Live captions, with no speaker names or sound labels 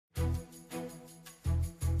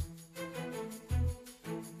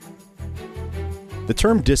The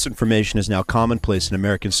term disinformation is now commonplace in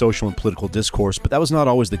American social and political discourse, but that was not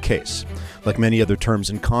always the case. Like many other terms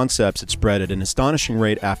and concepts, it spread at an astonishing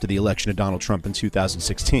rate after the election of Donald Trump in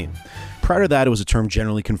 2016. Prior to that, it was a term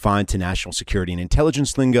generally confined to national security and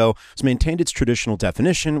intelligence lingo. It's maintained its traditional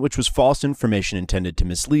definition, which was false information intended to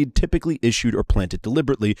mislead, typically issued or planted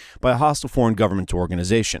deliberately by a hostile foreign government or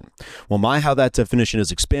organization. Well, how that definition is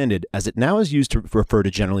expanded, as it now is used to refer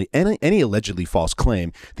to generally any allegedly false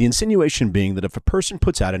claim, the insinuation being that if a person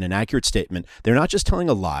puts out an inaccurate statement, they're not just telling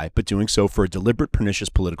a lie, but doing so for a deliberate, pernicious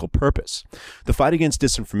political purpose. The fight against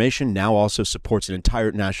disinformation now also supports an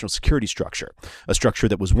entire national security structure, a structure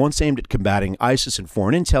that was once aimed at combating ISIS and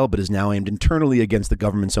foreign intel, but is now aimed internally against the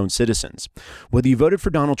government's own citizens. Whether you voted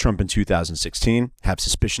for Donald Trump in 2016, have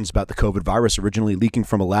suspicions about the COVID virus originally leaking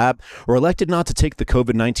from a lab, or elected not to take the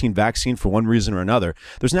COVID-19 vaccine for one reason or another,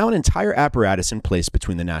 there's now an entire apparatus in place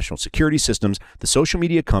between the national security systems, the social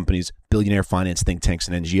media companies, billionaire finance think tanks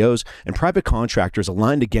and NGOs, and private contractors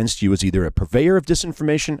aligned against you as either a purveyor of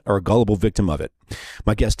disinformation or a gullible victim of it.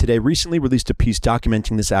 My guest today recently released a piece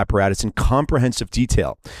documenting this apparatus in comprehensive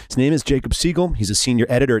detail. His name is Jacob Seigel. He's a senior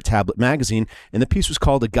editor at Tablet Magazine, and the piece was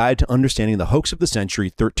called A Guide to Understanding the Hoax of the Century,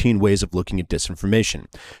 13 Ways of Looking at Disinformation.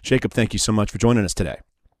 Jacob, thank you so much for joining us today.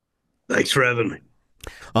 Thanks for having me.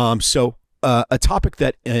 A topic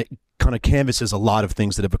that kind of canvases a lot of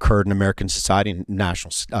things that have occurred in American society and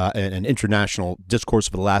national and international discourse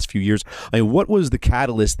over the last few years. I mean, what was the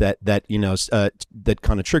catalyst that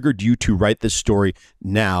kind of triggered you to write this story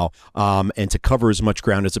now and to cover as much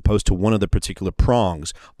ground as opposed to one of the particular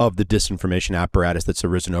prongs of the disinformation apparatus that's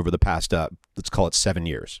arisen over the past, let's call it 7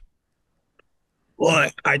 years? Well,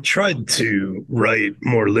 I tried to write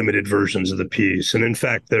more limited versions of the piece. And in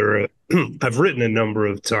fact, I've written a number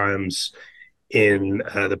of times in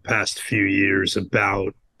the past few years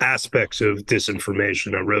about aspects of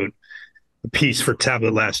disinformation. I wrote a piece for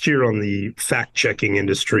Tablet last year on the fact-checking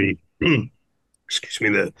industry. The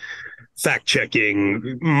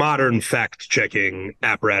modern fact-checking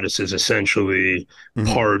apparatus is essentially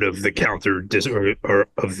part of the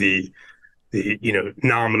of the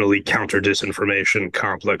nominally counter disinformation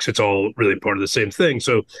complex. It's all really part of the same thing.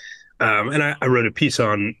 So, and I wrote a piece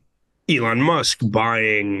on Elon Musk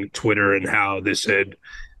buying Twitter and how this had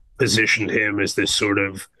positioned him as this sort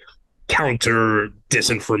of counter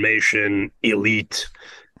disinformation elite.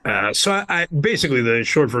 So I basically, the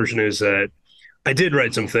short version is that I did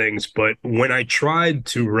write some things, but when I tried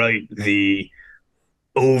to write the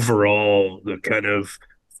kind of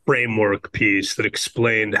framework piece that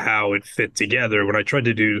explained how it fit together, when I tried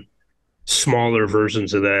to do smaller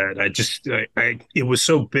versions of that, it was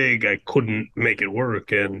so big I couldn't make it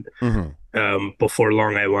work, and before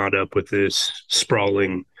long I wound up with this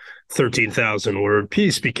sprawling 13,000 word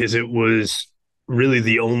piece because it was really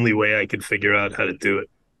the only way I could figure out how to do it.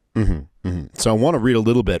 So I want to read a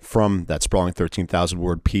little bit from that sprawling 13,000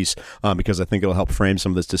 word piece because I think it'll help frame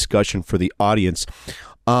some of this discussion for the audience.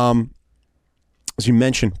 As you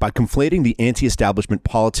mentioned, by conflating the anti-establishment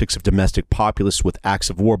politics of domestic populists with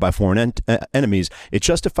acts of war by foreign enemies, it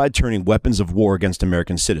justified turning weapons of war against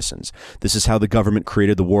American citizens. This is how the government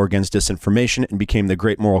created the war against disinformation and became the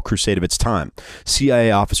great moral crusade of its time.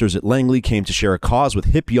 CIA officers at Langley came to share a cause with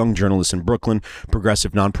hip young journalists in Brooklyn,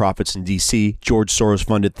 progressive nonprofits in D.C., George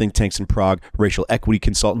Soros-funded think tanks in Prague, racial equity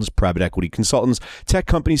consultants, private equity consultants, tech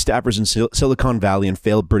company staffers in Silicon Valley, and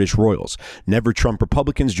failed British royals. Never Trump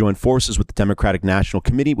Republicans joined forces with the Democratic National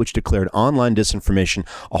Committee, which declared online disinformation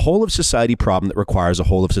a whole of society problem that requires a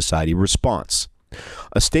whole of society response.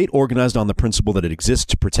 A state organized on the principle that it exists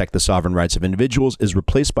to protect the sovereign rights of individuals is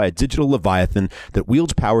replaced by a digital leviathan that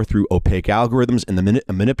wields power through opaque algorithms and the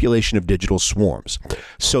manipulation of digital swarms.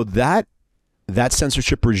 So that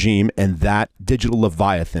censorship regime and that digital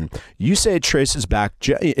leviathan, you say it traces back,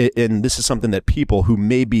 and this is something that people who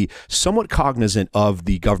may be somewhat cognizant of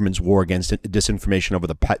the government's war against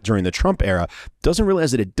disinformation during the Trump era doesn't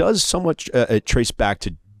realize that it does somewhat trace back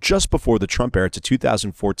to just before the Trump era to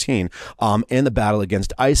 2014 and the battle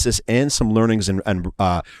against ISIS and some learnings and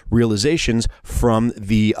realizations from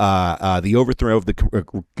the overthrow of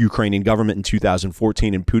the Ukrainian government in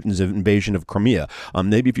 2014 and Putin's invasion of Crimea.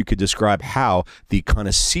 Maybe if you could describe how the kind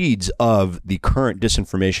of seeds of the current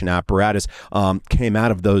disinformation apparatus came out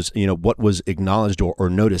of those, what was acknowledged or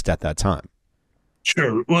noticed at that time.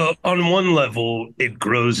 Sure. Well, on one level, it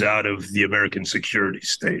grows out of the American security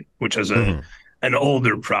state, which has an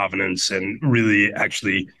older provenance and really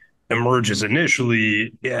actually emerges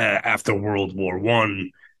initially after World War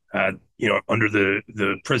I, under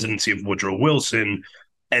the presidency of Woodrow Wilson,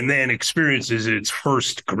 and then experiences its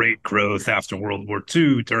first great growth after World War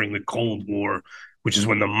II during the Cold War, which is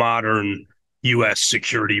when the modern U.S.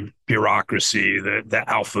 security bureaucracy, the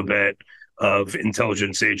alphabet of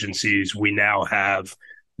intelligence agencies we now have.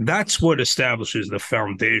 That's what establishes the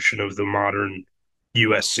foundation of the modern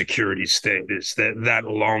U.S. security state, is that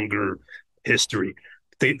longer history.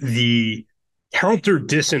 The counter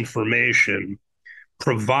disinformation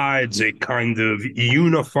provides a kind of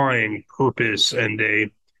unifying purpose and a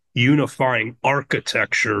unifying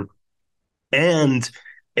architecture and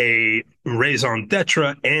a raison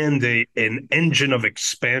d'etre and an engine of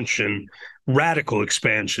expansion, radical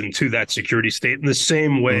expansion to that security state, in the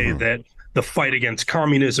same way that the fight against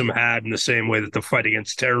communism had, in the same way that the fight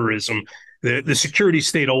against terrorism. The security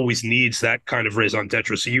state always needs that kind of raison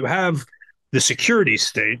d'etre. So you have the security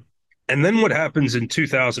state, and then what happens in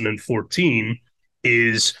 2014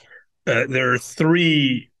 is there are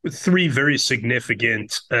three very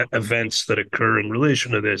significant events that occur in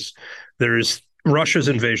relation to this. There's Russia's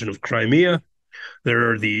invasion of Crimea.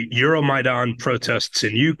 There are the Euromaidan protests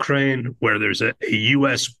in Ukraine, where there's a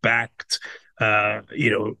U.S.-backed,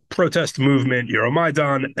 protest movement,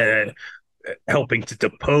 Euromaidan, helping to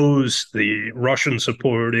depose the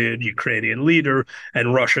Russian-supported Ukrainian leader,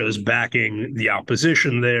 and Russia is backing the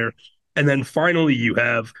opposition there. And then finally, you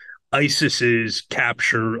have ISIS's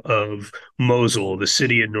capture of Mosul, the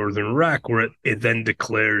city in northern Iraq, where it then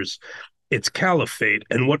declares its caliphate.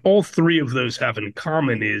 And what all three of those have in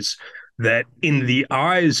common is that in the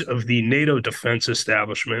eyes of the NATO defense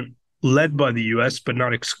establishment, led by the U.S., but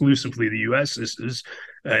not exclusively the U.S., this is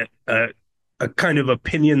a kind of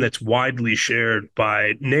opinion that's widely shared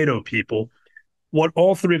by NATO people. What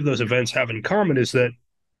all three of those events have in common is that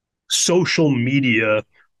social media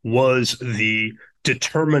was the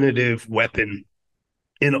determinative weapon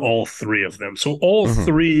in all three of them. So all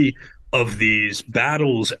three of these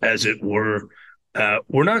battles, as it were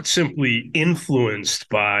not simply influenced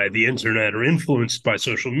by the internet or influenced by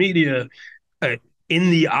social media.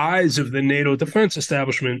 In the eyes of the NATO defense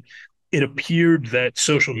establishment, it appeared that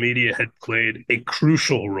social media had played a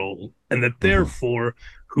crucial role, and that therefore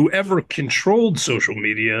whoever controlled social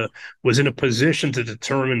media was in a position to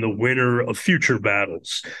determine the winner of future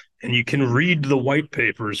battles. And you can read the white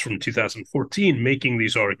papers from 2014 making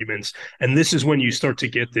these arguments. And this is when you start to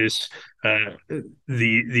get this,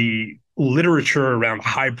 the literature around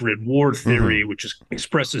hybrid war theory, which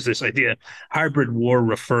expresses this idea, hybrid war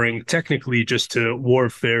referring technically just to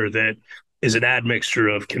warfare that is an admixture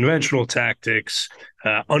of conventional tactics,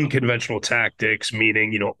 unconventional tactics,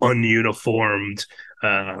 meaning, ununiformed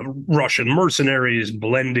Russian mercenaries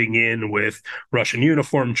blending in with Russian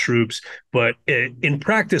uniformed troops. But in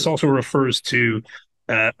practice also refers to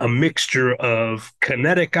a mixture of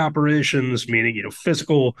kinetic operations, meaning,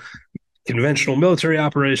 physical, conventional military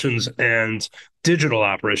operations, and digital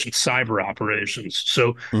operations, cyber operations.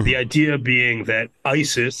 So the idea being that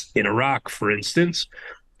ISIS in Iraq, for instance,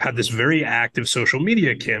 had this very active social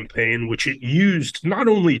media campaign, which it used not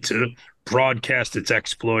only to broadcast its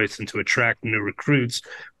exploits and to attract new recruits,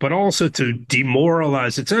 but also to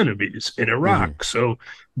demoralize its enemies in Iraq. So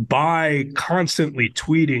by constantly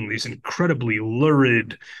tweeting these incredibly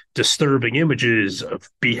lurid, disturbing images of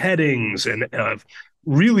beheadings and of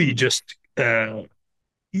really just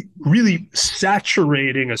really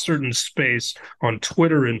saturating a certain space on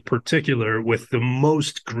Twitter in particular with the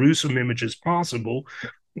most gruesome images possible,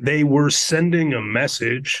 they were sending a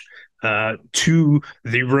message to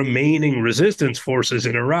the remaining resistance forces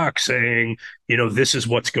in Iraq saying, this is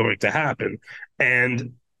what's going to happen.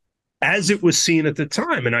 And as it was seen at the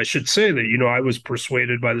time, and I should say that, I was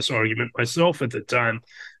persuaded by this argument myself at the time,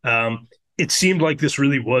 it seemed like this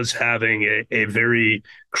really was having a very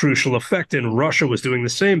crucial effect. And Russia was doing the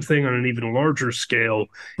same thing on an even larger scale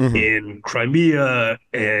in Crimea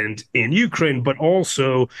and in Ukraine, but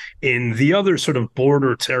also in the other sort of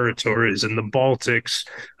border territories in the Baltics,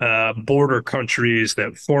 border countries,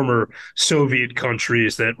 that former Soviet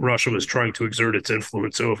countries that Russia was trying to exert its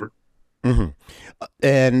influence over.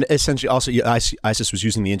 And essentially, also, ISIS was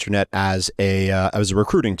using the internet as a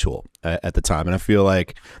recruiting tool at the time, and I feel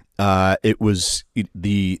like it was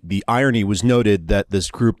the irony was noted that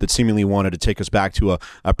this group that seemingly wanted to take us back to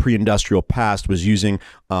a pre-industrial past was using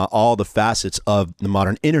all the facets of the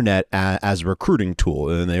modern internet as a recruiting tool,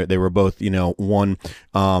 and they were both one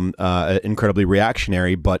incredibly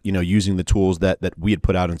reactionary, but using the tools that we had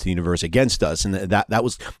put out into the universe against us, and that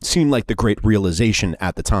was seemed like the great realization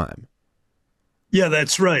at the time. Yeah,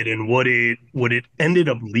 that's right. And what it ended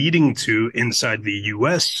up leading to inside the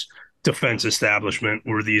U.S. defense establishment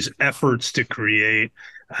were these efforts to create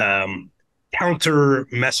counter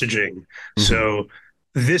messaging. So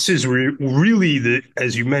this is really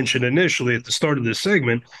as you mentioned initially at the start of this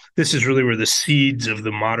segment, this is really where the seeds of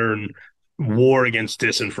the modern war against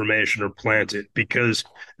disinformation are planted, because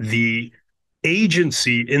the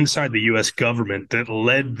agency inside the US government that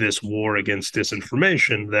led this war against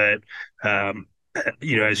disinformation, that,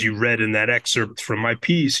 as you read in that excerpt from my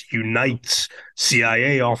piece, unites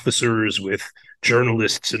CIA officers with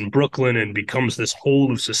journalists in Brooklyn and becomes this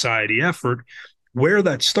whole of society effort. Where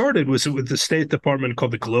that started was with the State Department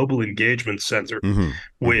called the Global Engagement Center, Mm-hmm.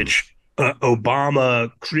 Mm-hmm. which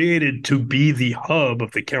Obama created to be the hub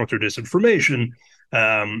of the counter disinformation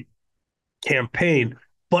um, campaign.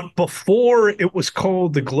 But before it was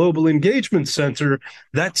called the Global Engagement Center,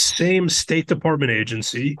 that same State Department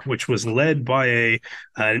agency, which was led by a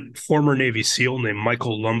former Navy SEAL named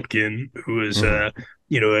Michael Lumpkin, who is Mm-hmm.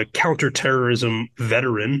 a counterterrorism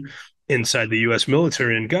veteran inside the U.S.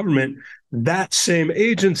 military and government, that same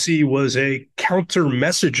agency was a counter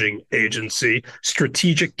messaging agency,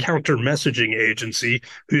 strategic counter messaging agency,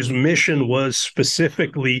 whose mission was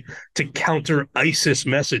specifically to counter ISIS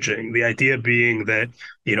messaging. The idea being that,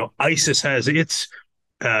 ISIS has its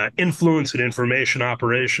influence and information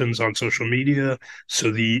operations on social media,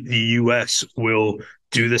 so the U.S. will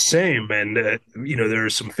do the same. And there are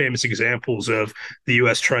some famous examples of the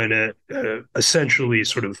U.S. trying to essentially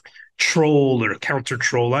sort of troll or counter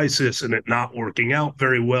troll ISIS and it not working out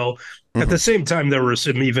very well. At Mm-hmm. the same time, there were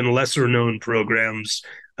some even lesser known programs,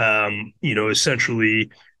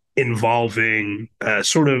 essentially involving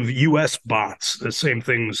sort of U.S. bots, the same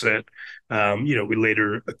things that we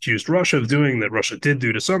later accused Russia of doing, that Russia did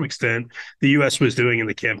do to some extent, the U.S. was doing in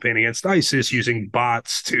the campaign against ISIS, using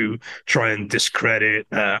bots to try and discredit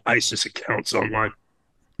ISIS accounts online.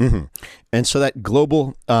 Mm-hmm. And so that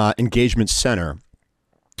Global Engagement Center,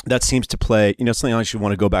 that seems to play, something I actually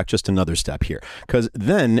want to go back just another step here, because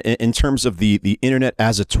then in terms of the internet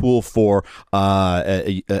as a tool for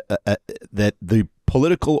that the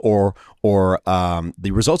political or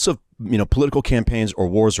the results of political campaigns or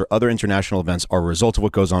wars or other international events are a result of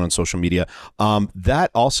what goes on social media. That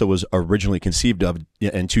also was originally conceived of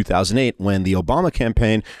in 2008 when the Obama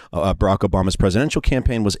campaign, Barack Obama's presidential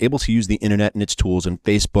campaign, was able to use the internet and its tools and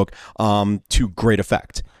Facebook to great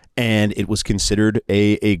effect. And it was considered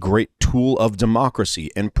a great tool of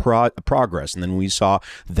democracy and progress. And then we saw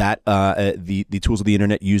that the tools of the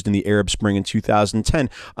internet used in the Arab Spring in 2010.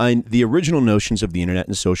 The original notions of the internet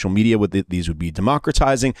and social media, these would be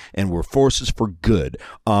democratizing and were forces for good.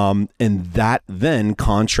 And that then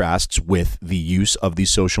contrasts with the use of these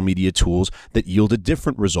social media tools that yielded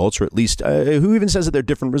different results, or at least who even says that they're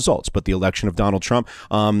different results? But the election of Donald Trump,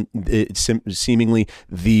 seemingly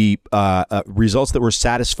the results that were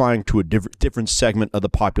satisfying to a different segment of the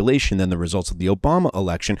population than the results of the Obama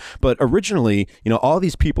election. But originally, all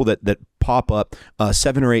these people that pop up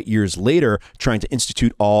 7 or 8 years later trying to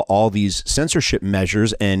institute all these censorship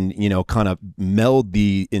measures and kind of meld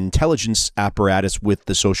the intelligence apparatus with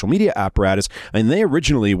the social media apparatus, and they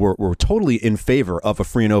originally were totally in favor of a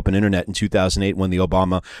free and open internet in 2008 when the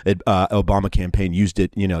Obama campaign used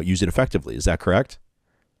it effectively. Is that correct?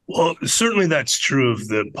 Well, certainly that's true of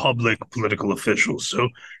the public political officials. So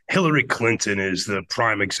Hillary Clinton is the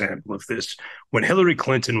prime example of this. When Hillary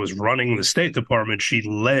Clinton was running the State Department, she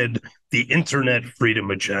led the internet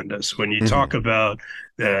freedom agenda. So when you talk about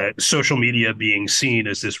social media being seen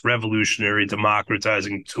as this revolutionary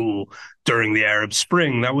democratizing tool during the Arab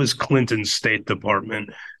Spring, that was Clinton's State Department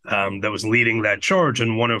that was leading that charge.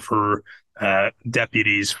 And one of her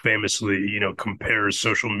deputies famously, compares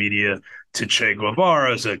social media to Che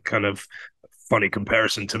Guevara as a kind of funny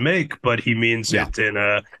comparison to make, but he means it in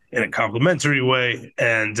a complimentary way.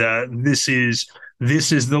 And this is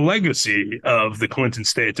the legacy of the Clinton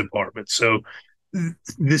State Department. So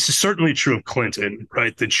this is certainly true of Clinton,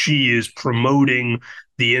 right? That she is promoting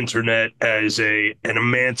the internet as an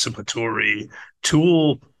emancipatory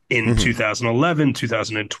tool in 2011,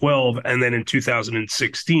 2012, and then in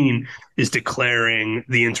 2016 is declaring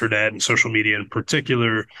the internet and social media in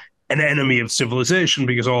particular an enemy of civilization,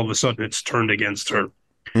 because all of a sudden it's turned against her.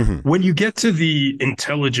 Mm-hmm. When you get to the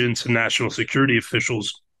intelligence and national security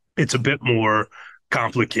officials, it's a bit more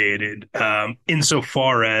complicated,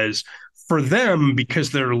 insofar as for them,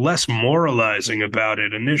 because they're less moralizing about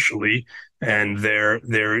it initially, and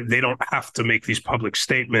they don't have to make these public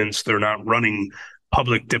statements. They're not running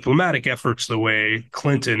public diplomatic efforts the way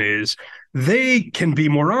Clinton is. They can be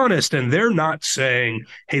more honest, and they're not saying,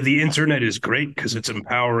 hey, the internet is great because it's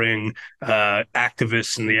empowering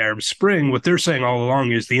activists in the Arab Spring. What they're saying all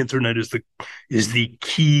along is the internet is the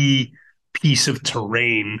key piece of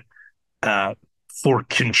terrain for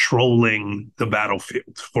controlling the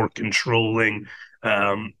battlefield, for controlling,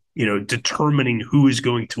 determining who is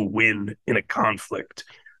going to win in a conflict.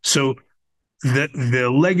 So the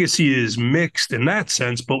legacy is mixed in that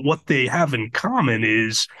sense, but what they have in common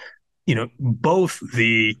is, both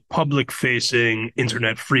the public facing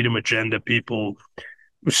internet freedom agenda people,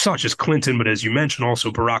 such as Clinton, but as you mentioned,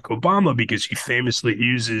 also Barack Obama, because he famously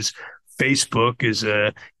uses Facebook as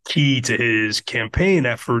a key to his campaign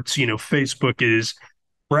efforts. Facebook is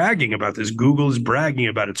bragging about this. Google is bragging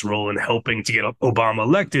about its role in helping to get Obama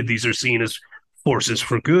elected. These are seen as forces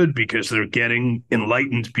for good because they're getting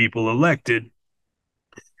enlightened people elected.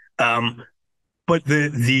 But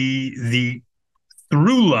the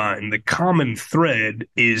through line, the common thread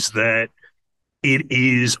is that it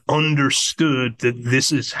is understood that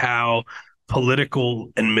this is how political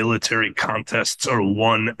and military contests are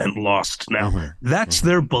won and lost now. That's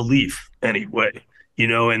their belief anyway,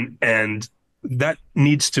 and that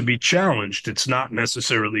needs to be challenged. It's not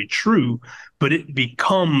necessarily true, but it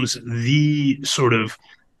becomes the sort of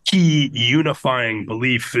key unifying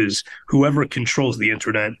belief is whoever controls the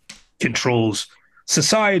internet controls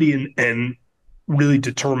society and really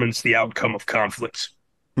determines the outcome of conflicts.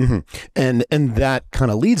 And that kind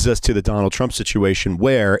of leads us to the Donald Trump situation,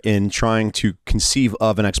 where in trying to conceive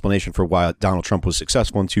of an explanation for why Donald Trump was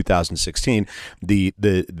successful in 2016, the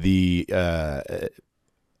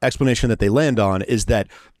explanation that they land on is that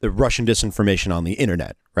the Russian disinformation on the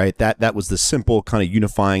internet, right? That was the simple kind of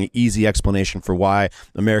unifying, easy explanation for why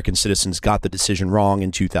American citizens got the decision wrong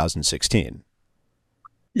in 2016.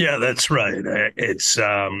 Yeah, that's right.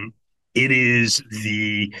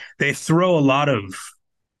 They throw a lot of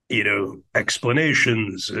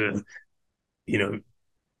explanations,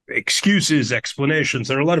 excuses, explanations.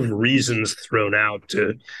 There are a lot of reasons thrown out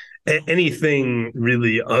to anything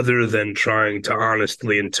really other than trying to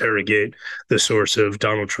honestly interrogate the source of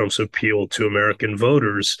Donald Trump's appeal to American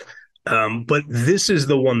voters. But this is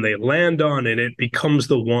the one they land on, and it becomes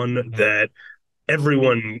the one that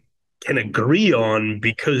everyone can agree on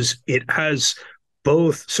because it has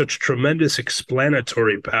both such tremendous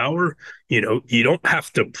explanatory power. You don't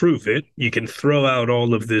have to prove it. You can throw out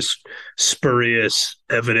all of this spurious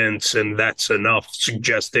evidence, and that's enough,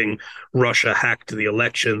 suggesting Russia hacked the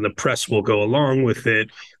election. The press will go along with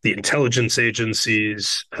it. The intelligence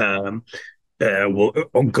agencies will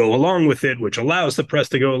go along with it, which allows the press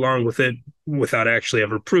to go along with it without actually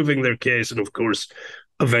ever proving their case. And of course,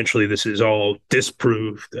 eventually, this is all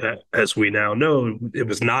disproved. As we now know, it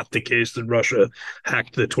was not the case that Russia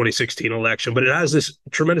hacked the 2016 election, but it has this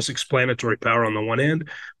tremendous explanatory power on the one hand.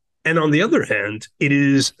 And on the other hand, it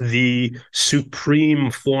is the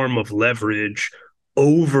supreme form of leverage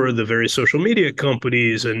over the various social media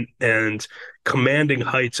companies and commanding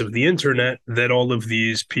heights of the internet that all of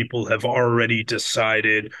these people have already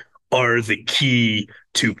decided are the key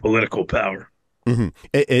to political power.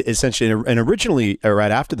 Essentially, and originally, right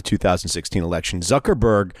after the 2016 election,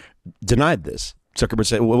 Zuckerberg denied this. Zuckerberg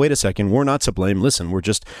said, well, wait a second, we're not to blame. Listen, we're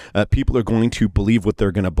just, people are going to believe what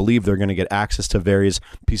they're going to believe. They're going to get access to various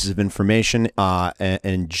pieces of information and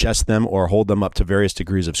ingest them or hold them up to various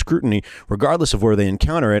degrees of scrutiny, regardless of where they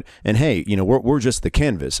encounter it. And hey, we're just the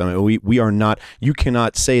canvas. I mean, we are not, you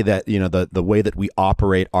cannot say that, the way that we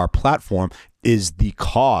operate our platform is the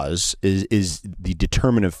cause, is the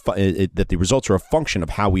determinative, that the results are a function of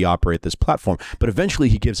how we operate this platform. But eventually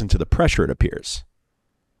he gives into the pressure, it appears.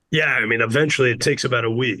 Yeah, I mean, eventually it takes about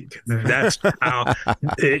a week. That's how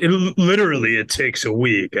it takes a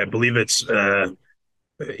week. I believe it's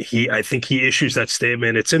I think he issues that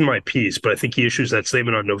statement. It's in my piece, but I think he issues that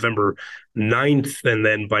statement on November 9th. And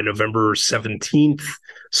then by November 17th,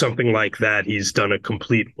 something like that, he's done a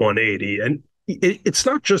complete 180. And it's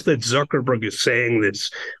not just that Zuckerberg is saying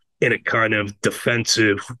this in a kind of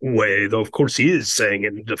defensive way, though of course he is saying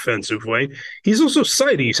it in a defensive way. He's also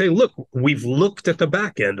citing, he's saying, look, we've looked at the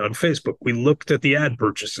back end on Facebook. We looked at the ad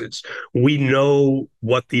purchases. We know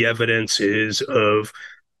what the evidence is of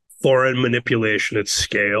foreign manipulation at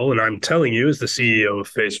scale. And I'm telling you, as the CEO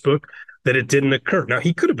of Facebook, that it didn't occur. Now,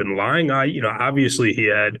 he could have been lying. Obviously he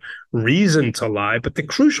had reason to lie, but the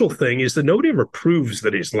crucial thing is that nobody ever proves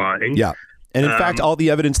that he's lying. Yeah. And in fact, all the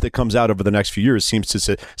evidence that comes out over the next few years seems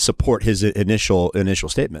to support his initial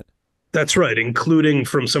statement. That's right, including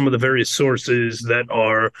from some of the various sources that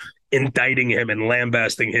are indicting him and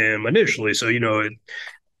lambasting him initially. So,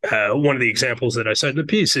 one of the examples that I cite in the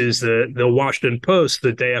piece is the Washington Post,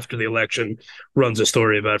 the day after the election, runs a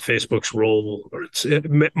story about Facebook's role, or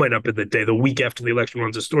it might not be the day, the week after the election,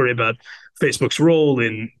 runs a story about Facebook's role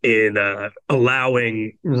in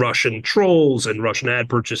allowing Russian trolls and Russian ad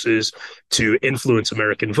purchases to influence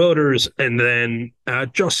American voters. And then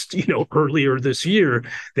just earlier this year,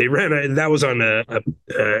 they ran that was on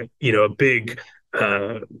a big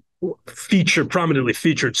prominently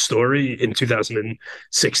featured story in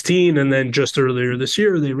 2016, and then just earlier this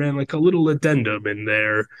year they ran like a little addendum in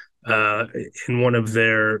their in one of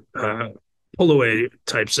their pull away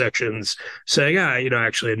type sections saying,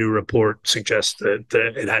 actually a new report suggests that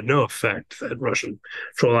it had no effect, that Russian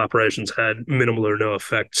troll operations had minimal or no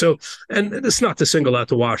effect. So, and it's not to single out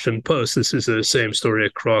the Washington Post. This is the same story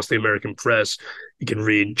across the American press. You can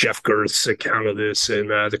read Jeff Gerth's account of this in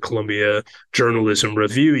the Columbia Journalism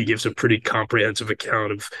Review. He gives a pretty comprehensive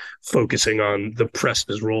account of focusing on the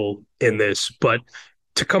press's role in this. But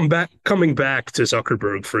coming back to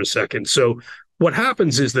Zuckerberg for a second. So what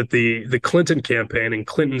happens is that the Clinton campaign, and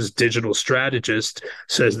Clinton's digital strategist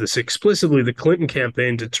says this explicitly, the Clinton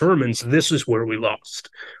campaign determines this is where we lost,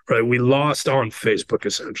 right? We lost on Facebook,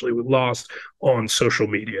 essentially. We lost on social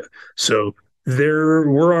media. So there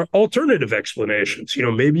were alternative explanations.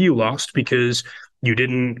 Maybe you lost because you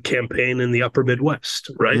didn't campaign in the upper Midwest,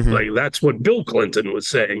 right? Mm-hmm. Like that's what Bill Clinton was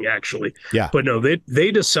saying, actually. Yeah. But no,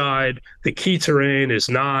 they decide the key terrain is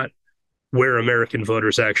not where American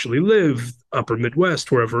voters actually live, upper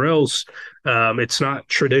Midwest, wherever else. It's not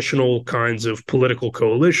traditional kinds of political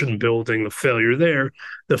coalition building, the failure there.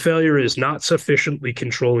 The failure is not sufficiently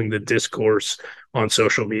controlling the discourse on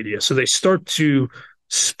social media. So they start to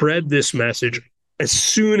spread this message as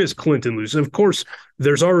soon as Clinton loses. Of course,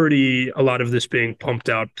 there's already a lot of this being pumped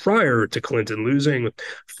out prior to Clinton losing with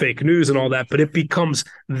fake news and all that, but it becomes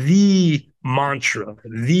the mantra of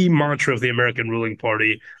the American ruling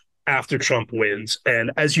party after Trump wins.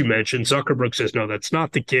 And as you mentioned, Zuckerberg says, no, that's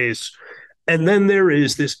not the case. And then there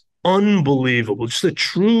is this unbelievable, just a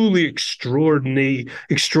truly extraordinary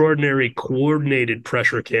coordinated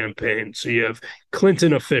pressure campaign. So you have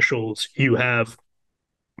Clinton officials, you have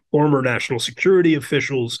former national security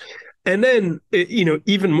officials, and then,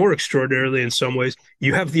 even more extraordinarily in some ways,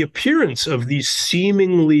 you have the appearance of these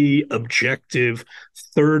seemingly objective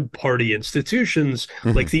third-party institutions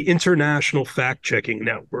like the International Fact-Checking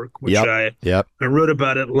Network, which I wrote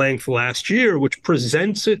about at length last year, which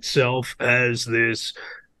presents itself as this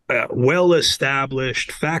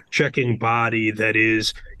well-established fact-checking body that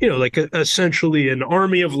is, essentially an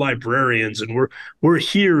army of librarians, and we're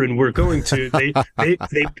here, and we're going to.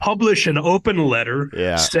 They publish an open letter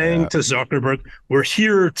saying to Zuckerberg, "We're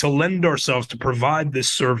here to lend ourselves to provide this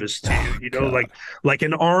service to you." Like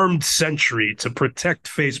an armed sentry to protect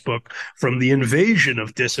Facebook from the invasion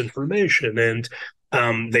of disinformation.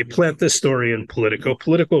 And they plant this story in Politico.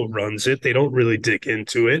 Politico runs it. They don't really dig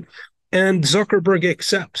into it. And Zuckerberg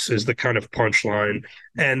accepts is the kind of punchline.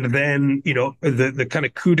 And then, the kind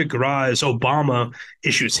of coup de grace is Obama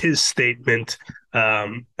issues his statement.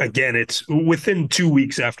 Again, it's within 2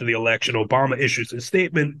 weeks after the election, Obama issues his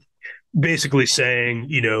statement basically saying,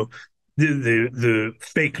 the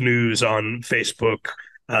fake news on Facebook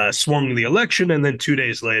swung the election, and then 2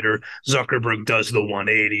 days later, Zuckerberg does the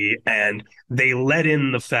 180, and they let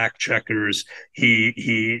in the fact checkers.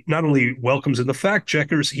 He not only welcomes in the fact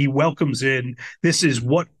checkers, he welcomes in. This is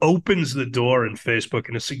what opens the door in Facebook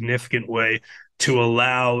in a significant way to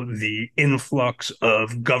allow the influx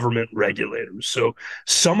of government regulators. So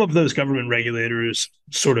some of those government regulators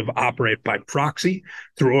sort of operate by proxy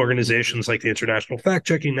through organizations like the International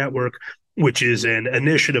Fact-Checking Network, which is an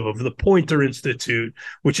initiative of the Poynter Institute,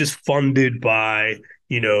 which is funded by,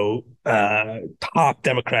 top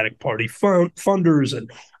Democratic Party funders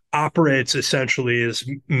and operates essentially as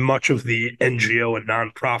much of the NGO and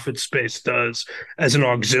nonprofit space does as an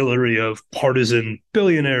auxiliary of partisan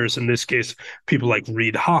billionaires, in this case, people like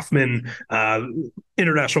Reid Hoffman.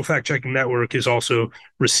 International Fact-Checking Network is also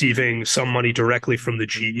receiving some money directly from the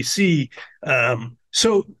GEC.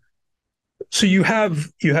 So you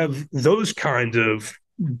have those kind of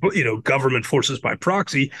government forces by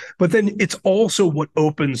proxy, but then it's also what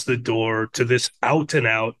opens the door to this out and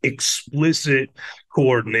out explicit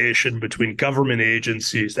coordination between government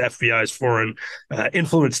agencies, the FBI's Foreign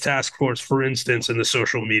Influence Task Force, for instance, and the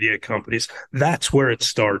social media companies. That's where it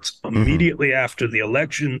starts immediately after the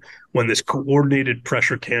election, when this coordinated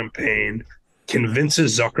pressure campaign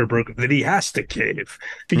convinces Zuckerberg that he has to cave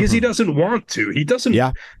because he doesn't want to. He doesn't.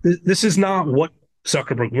 Yeah. This is not what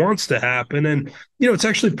Zuckerberg wants to happen. And, it's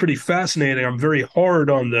actually pretty fascinating. I'm very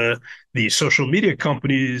hard on the social media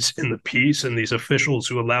companies in the piece and these officials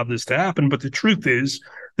who allowed this to happen. But the truth is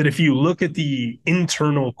that if you look at the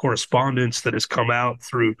internal correspondence that has come out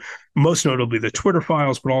through most notably the Twitter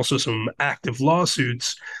files, but also some active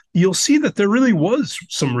lawsuits, you'll see that there really was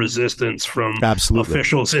some resistance from Absolutely.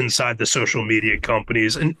 officials inside the social media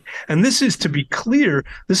companies. And this is, to be clear,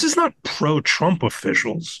 this is not pro-Trump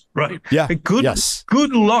officials, right? Yeah.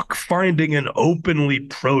 Good luck finding an openly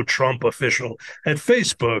pro-Trump official at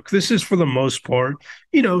Facebook. This is, for the most part,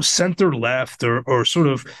 center left or sort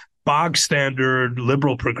of bog standard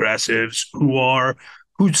liberal progressives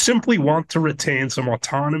who simply want to retain some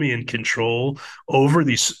autonomy and control over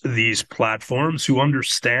these platforms, who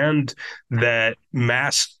understand that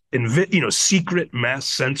secret mass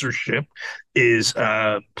censorship is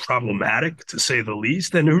problematic, to say the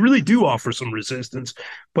least, and who really do offer some resistance.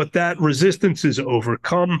 But that resistance is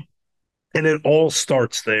overcome, and it all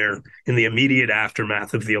starts there in the immediate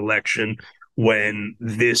aftermath of the election, when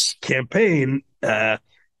this campaign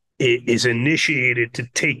is initiated to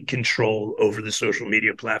take control over the social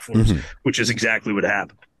media platforms, which is exactly what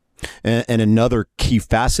happened. And another key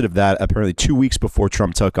facet of that, apparently 2 weeks before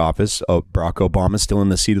Trump took office, Barack Obama still in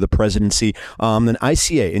the seat of the presidency, an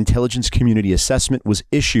ICA, Intelligence Community Assessment, was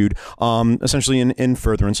issued, essentially in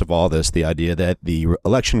furtherance of all this, the idea that the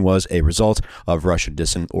election was a result of Russian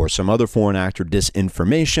or some other foreign actor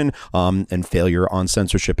disinformation, and failure on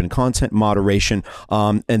censorship and content moderation.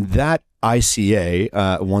 And that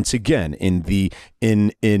ICA, once again, in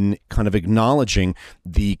kind of acknowledging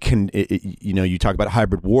you talk about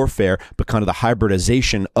hybrid warfare, but kind of the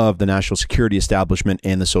hybridization of the national security establishment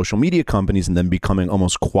and the social media companies, and then becoming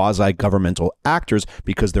almost quasi-governmental actors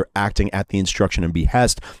because they're acting at the instruction and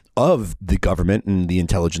behest of the government and the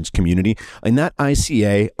intelligence community. In that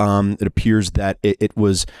ICA, it appears that it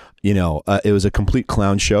was a complete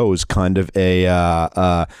clown show. It was kind of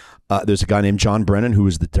there's a guy named John Brennan, who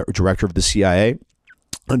was the director of the CIA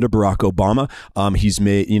under Barack Obama. He's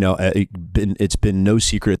made, it's been no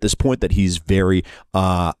secret at this point that he's very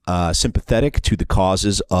sympathetic to the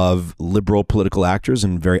causes of liberal political actors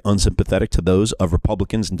and very unsympathetic to those of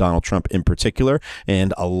Republicans and Donald Trump in particular.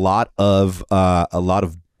 And a lot of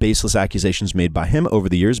baseless accusations made by him over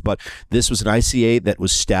the years, but this was an ICA that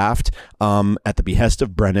was staffed at the behest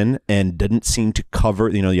of Brennan and didn't seem to cover.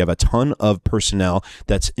 You have a ton of personnel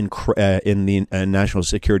that's in the national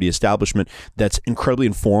security establishment that's incredibly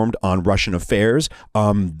informed on Russian affairs.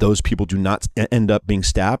 Those people do not end up being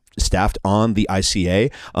staffed on the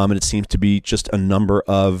ICA, and it seems to be just a number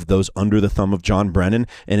of those under the thumb of John Brennan.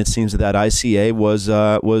 And it seems that ICA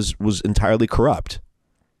was entirely corrupt.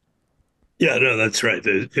 Yeah, no, that's right.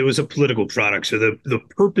 It was a political product. So the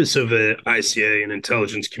purpose of an ICA, an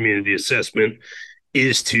intelligence community assessment,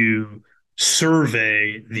 is to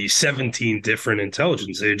survey the 17 different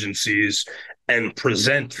intelligence agencies and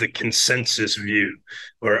present the consensus view,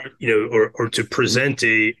 or to present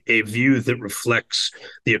a view that reflects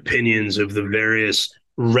the opinions of the various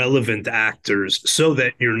relevant actors, so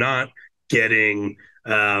that you're not getting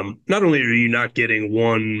not only are you not getting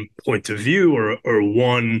one point of view or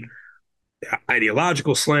one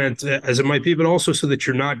ideological slant, as it might be, but also so that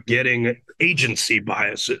you're not getting agency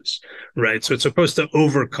biases, right? So it's supposed to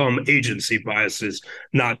overcome agency biases,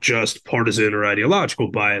 not just partisan or ideological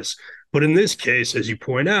bias. But in this case, as you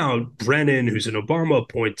point out, Brennan, who's an Obama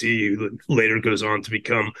appointee, who later goes on to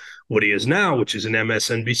become what he is now, which is an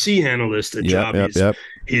MSNBC analyst, a job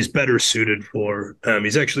he's better suited for.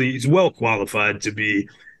 He's well qualified to be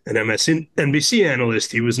an MSNBC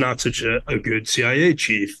analyst. He was not such a good CIA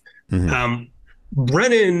chief.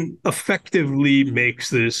 Brennan effectively makes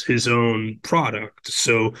this his own product.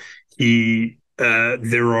 So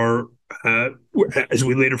there are, as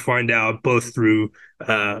we later find out, both through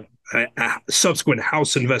a subsequent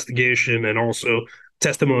House investigation and also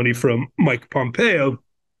testimony from Mike Pompeo,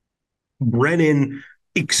 Brennan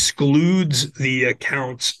excludes the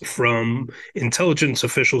accounts from intelligence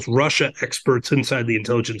officials, Russia experts inside the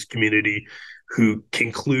intelligence community, who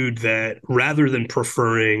conclude that rather than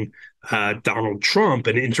preferring Donald Trump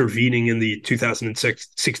and intervening in the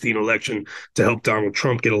 2016 election to help Donald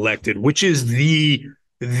Trump get elected, which is the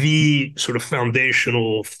sort of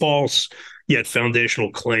false yet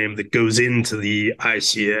foundational claim that goes into the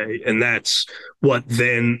ICA. And that's what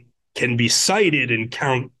then can be cited in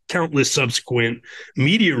countless subsequent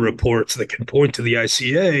media reports that can point to the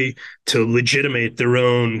ICA to legitimate their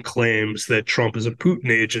own claims that Trump is a Putin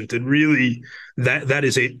agent. And really, that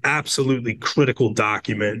is a absolutely critical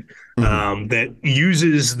document that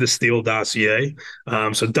uses the Steele dossier.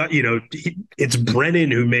 It's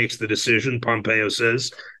Brennan who makes the decision, Pompeo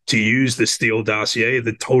says, to use the Steele dossier,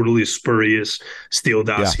 the totally spurious Steele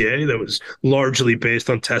dossier that was largely based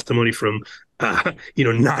on testimony from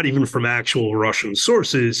not even from actual Russian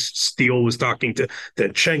sources. Steele was talking to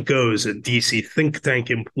Danchenko's a DC think tank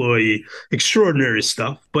employee. Extraordinary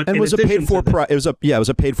stuff. But And in was a paid addition for to that, it was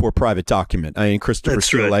a paid for private document. I mean, Christopher that's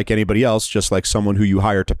Steele, right. like anybody else, just like someone who you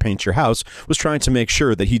hire to paint your house, was trying to make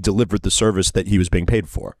sure that he delivered the service that he was being paid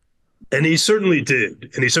for. And he certainly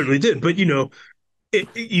did. And he certainly did. But,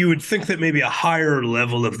 you would think that maybe a higher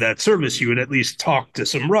level of that service, you would at least talk to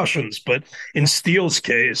some Russians. But in Steele's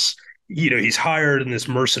case, he's hired in this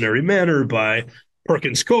mercenary manner by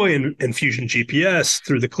Perkins Coie and Fusion GPS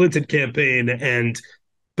through the Clinton campaign.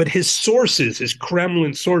 But his sources, his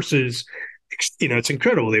Kremlin sources, it's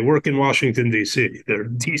incredible. They work in Washington, D.C. They're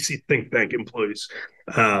D.C. think tank employees.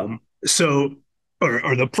 So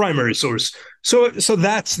or the primary source. So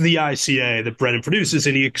that's the ICA that Brennan produces,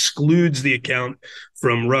 and he excludes the account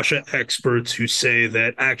from Russia experts who say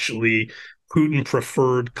that actually Putin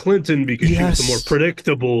preferred Clinton because she was the more Yes.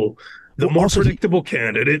 predictable, Well, also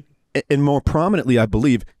candidate. and more prominently, I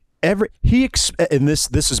believe, and this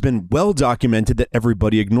has been well documented that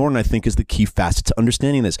everybody ignored, and I think is the key facet to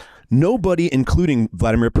understanding this. Nobody, including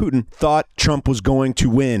Vladimir Putin, thought Trump was going to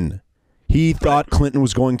win. He thought Clinton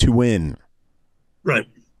was going to win. Right.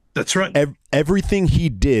 That's right. Everything he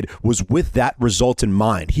did was with that result in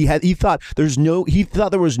mind. He thought there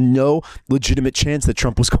was no legitimate chance that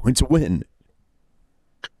Trump was going to win.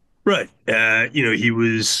 Right.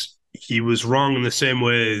 He was wrong in the same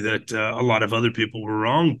way that a lot of other people were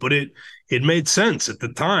wrong, but it made sense at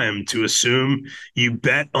the time to assume you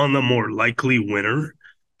bet on the more likely winner,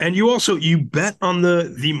 and you bet on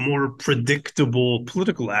the more predictable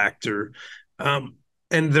political actor.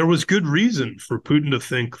 And there was good reason for Putin to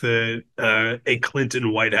think that a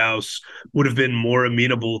Clinton White House would have been more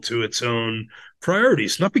amenable to its own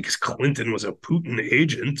priorities, not because Clinton was a Putin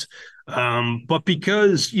agent, but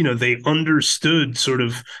because, they understood sort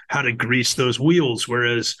of how to grease those wheels,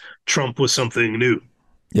 whereas Trump was something new.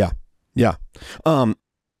 Yeah. Yeah. And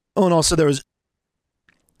also there was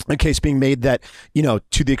a case being made that,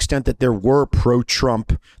 to the extent that there was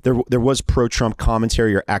pro-Trump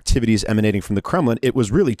commentary or activities emanating from the Kremlin, it was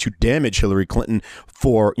really to damage Hillary Clinton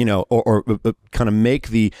for, or kind of make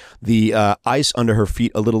the ice under her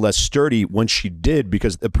feet a little less sturdy when she did,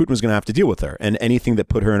 because Putin was going to have to deal with her, and anything that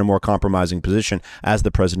put her in a more compromising position as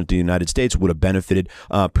the president of the United States would have benefited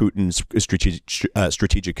Putin's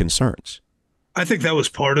strategic concerns. I think that was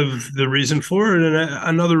part of the reason for it. And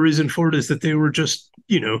another reason for it is that they were just,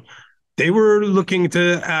 they were looking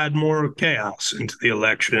to add more chaos into the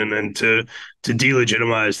election and to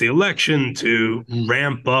delegitimize the election, to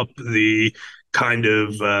ramp up the kind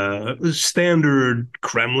of standard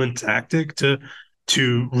Kremlin tactic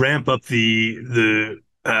to ramp up the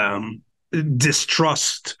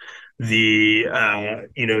distrust, the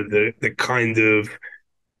kind of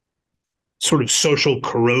sort of social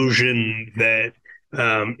corrosion that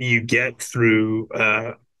you get through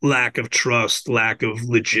lack of trust, lack of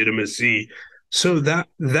legitimacy. So that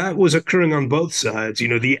was occurring on both sides.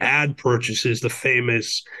 The ad purchases, the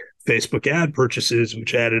famous Facebook ad purchases,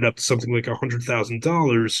 which added up to something like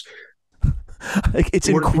 $100,000. It's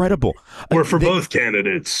incredible. Were for both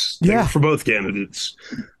candidates. Yeah, for both candidates.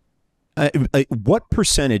 What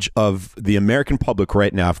percentage of the American public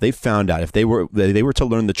right now, if they found out, if they were to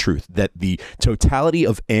learn the truth that the totality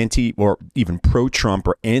of anti or even pro-Trump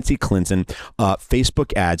or anti-Clinton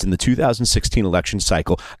Facebook ads in the 2016 election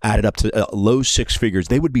cycle added up to low six figures,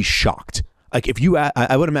 they would be shocked. Like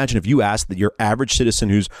I would imagine if you asked that your average citizen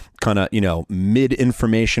who's kind of, mid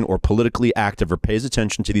information or politically active or pays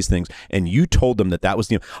attention to these things, and you told them that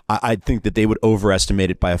was, I think that they would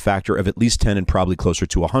overestimate it by a factor of at least 10 and probably closer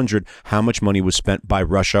to 100, how much money was spent by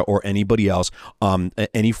Russia or anybody else,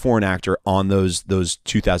 any foreign actor on those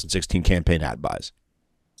 2016 campaign ad buys.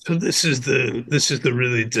 So this is the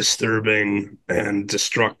really disturbing and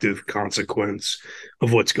destructive consequence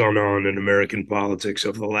of what's gone on in American politics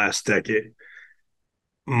over the last decade.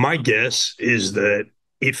 My guess is that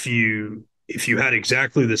if you had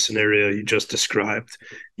exactly the scenario you just described,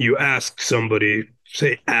 you asked somebody,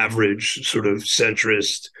 say average sort of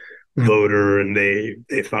centrist voter, and they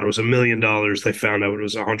thought it was $1 million, they found out it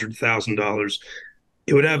was $100,000,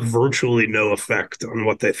 it would have virtually no effect on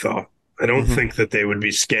what they thought. I don't think that they would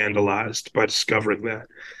be scandalized by discovering that.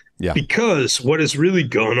 Yeah. Because what has really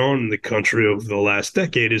gone on in the country over the last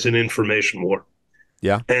decade is an information war.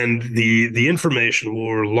 Yeah. And the information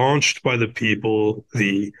war launched by the people,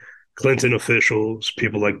 the Clinton officials,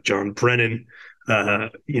 people like John Brennan,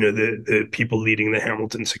 the people leading the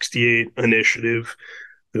Hamilton 68 initiative,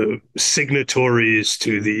 the signatories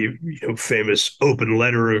to the famous open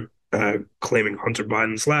letter claiming Hunter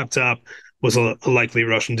Biden's laptop, was a likely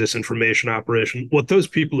Russian disinformation operation. What those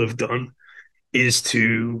people have done is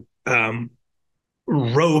to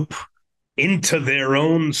rope into their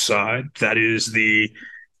own side, that is the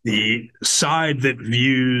side that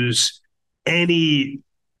views any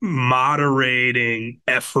moderating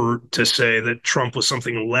effort to say that Trump was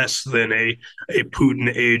something less than a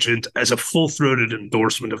Putin agent, as a full-throated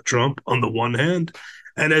endorsement of Trump on the one hand,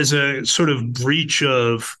 and as a sort of breach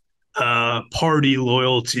of party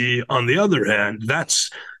loyalty on the other hand. That's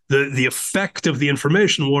the effect of the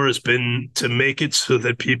information war, has been to make it so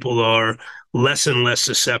that people are less and less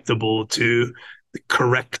susceptible to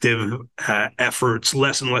corrective efforts,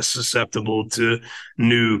 less and less susceptible to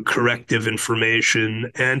new corrective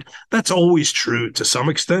information. And that's always true to some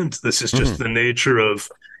extent. This is just the nature of,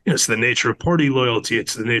 it's the nature of party loyalty.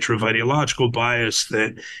 It's the nature of ideological bias,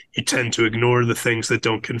 that you tend to ignore the things that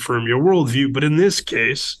don't confirm your worldview. But in this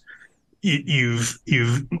case, you've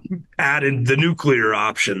added the nuclear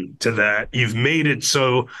option to that. You've made it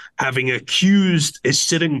so, having accused a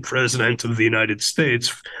sitting president of the United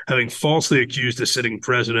States, having falsely accused a sitting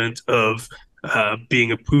president of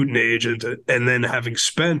being a Putin agent, and then having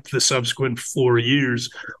spent the subsequent 4 years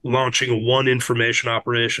launching one information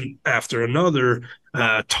operation after another,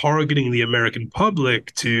 targeting the American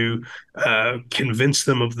public to convince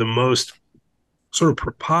them of the most sort of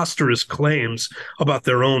preposterous claims about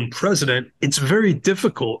their own president, it's very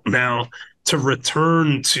difficult now to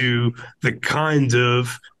return to the kind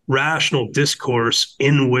of rational discourse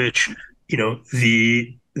in which,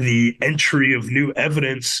 the entry of new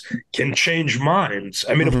evidence can change minds.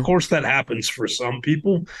 I mean, of course, that happens for some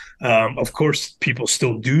people. Of course, people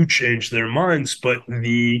still do change their minds, but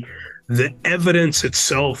the evidence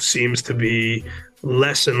itself seems to be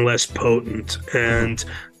less and less potent. And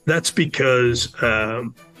that's because,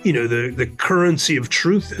 the currency of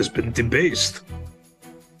truth has been debased.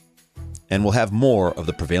 And we'll have more of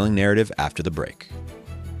the prevailing narrative after the break.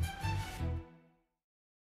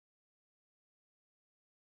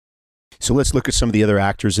 So let's look at some of the other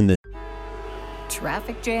actors in the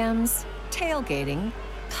Traffic jams, tailgating,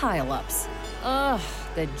 pileups. Ugh,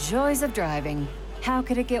 the joys of driving. How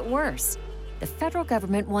could it get worse? The federal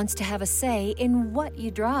government wants to have a say in what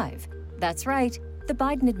you drive. That's right. The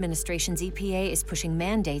Biden administration's EPA is pushing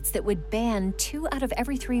mandates that would ban 2 out of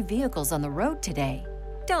every 3 vehicles on the road today.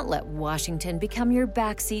 Don't let Washington become your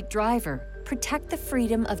backseat driver. Protect the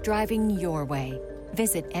freedom of driving your way.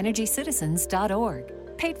 Visit EnergyCitizens.org.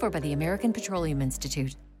 Paid for by the American Petroleum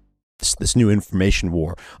Institute. This new information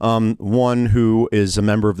war. One who is a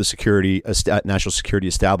member of the national security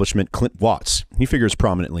establishment, Clint Watts. He figures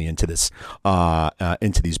prominently into this,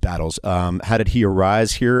 into these battles. How did he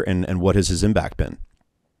arise here, and what has his impact been?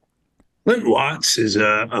 Clint Watts is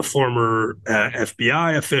a former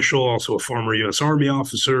FBI official, also a former U.S. Army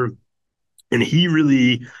officer, and he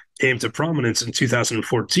really came to prominence in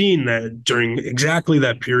 2014, that during exactly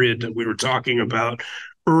that period that we were talking about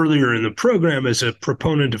earlier in the program, as a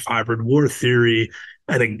proponent of hybrid war theory,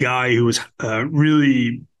 and a guy who was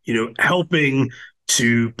really, helping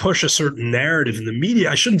to push a certain narrative in the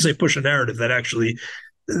media. I shouldn't say push a narrative,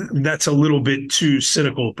 that's a little bit too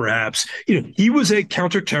cynical, perhaps. He was a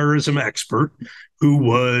counterterrorism expert who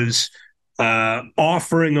was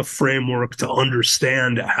offering a framework to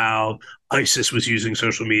understand how ISIS was using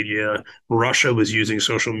social media, Russia was using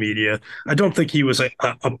social media. I don't think he was a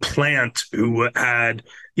plant who had,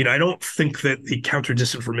 I don't think that the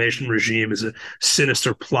counter-disinformation regime is a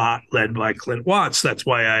sinister plot led by Clint Watts. That's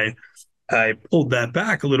why I pulled that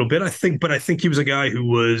back a little bit. I think he was a guy who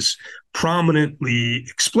was prominently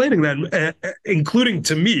explaining that, including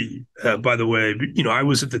to me, by the way. I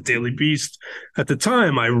was at the Daily Beast at the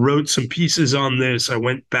time. I wrote some pieces on this. I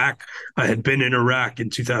went back. I had been in Iraq in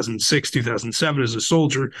 2006, 2007 as a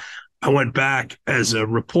soldier. I went back as a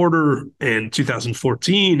reporter in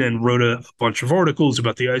 2014 and wrote a bunch of articles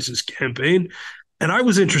about the ISIS campaign. And I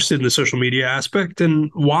was interested in the social media aspect.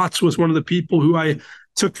 And Watts was one of the people who I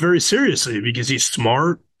took very seriously, because he's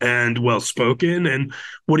smart and well-spoken, and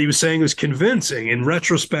what he was saying was convincing. In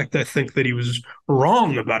retrospect, I think that he was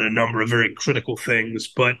wrong about a number of very critical things,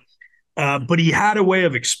 but he had a way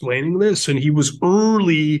of explaining this, and he was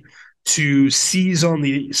early to seize on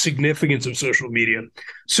the significance of social media.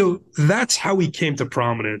 So that's how he came to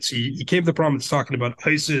prominence. He came to prominence talking about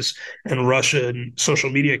ISIS and Russian social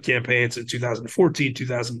media campaigns in 2014,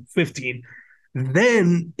 2015.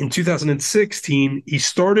 Then in 2016, he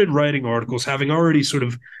started writing articles, having already sort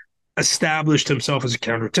of established himself as a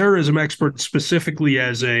counterterrorism expert, specifically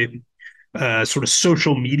as a sort of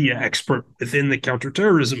social media expert within the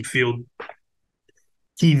counterterrorism field.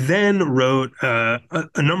 He then wrote a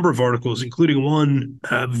number of articles, including one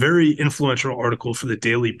very influential article for the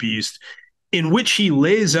Daily Beast, in which he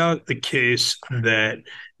lays out the case that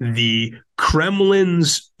the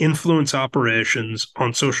Kremlin's influence operations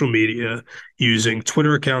on social media, using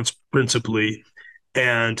Twitter accounts principally,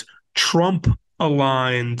 and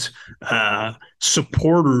Trump-aligned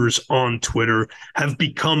supporters on Twitter have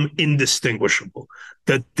become indistinguishable.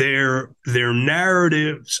 That their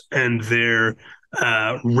narratives and their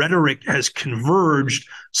rhetoric has converged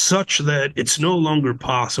such that it's no longer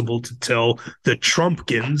possible to tell the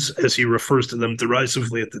Trumpkins, as he refers to them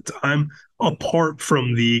derisively at the time, apart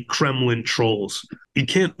from the Kremlin trolls. You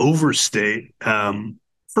can't overstate,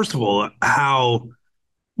 first of all, how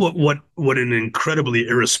what an incredibly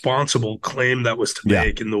irresponsible claim that was to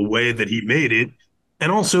make in the way that he made it,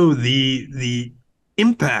 and also the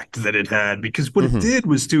impact that it had, because what it did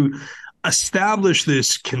was to establish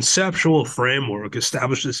this conceptual framework,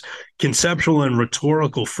 establish this conceptual and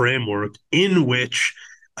rhetorical framework in which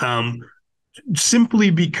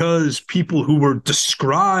simply because people who were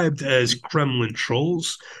described as Kremlin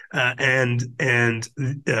trolls and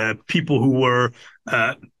people who were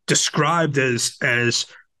described as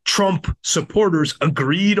Trump supporters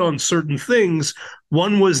agreed on certain things,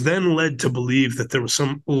 one was then led to believe that there was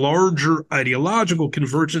some larger ideological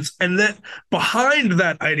convergence, and that behind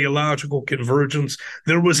that ideological convergence,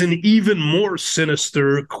 there was an even more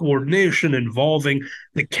sinister coordination involving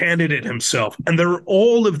the candidate himself. And there are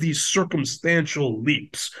all of these circumstantial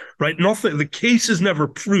leaps, right? The case is never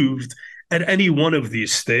proved at any one of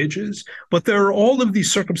these stages, but there are all of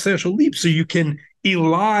these circumstantial leaps, so you can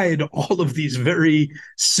elide all of these very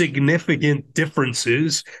significant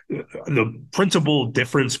differences. The principal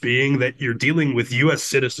difference being that you're dealing with U.S.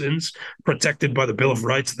 citizens protected by the Bill of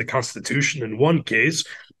Rights and the Constitution in one case,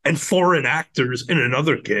 and foreign actors in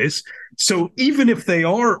another case. So even if they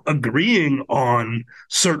are agreeing on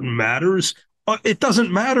certain matters, it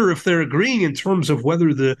doesn't matter if they're agreeing in terms of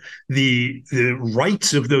whether the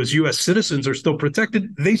rights of those U.S. citizens are still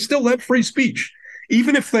protected. They still have free speech,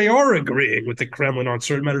 even if they are agreeing with the Kremlin on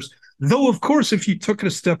certain matters. Though, of course, if you took it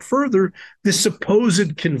a step further, the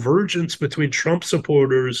supposed convergence between Trump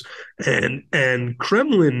supporters and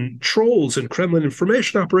Kremlin trolls and Kremlin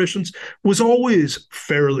information operations was always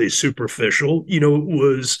fairly superficial. It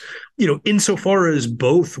was, insofar as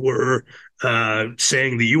both were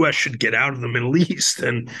saying the U.S. should get out of the Middle East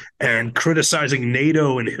and criticizing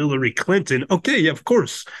NATO and Hillary Clinton. Okay, yeah, of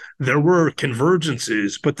course, there were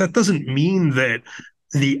convergences, but that doesn't mean that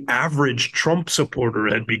the average Trump supporter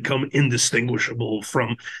had become indistinguishable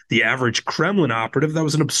from the average Kremlin operative. That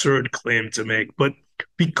was an absurd claim to make. But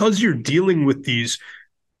because you're dealing with these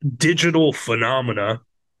digital phenomena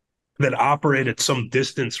that operate at some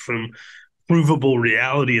distance from provable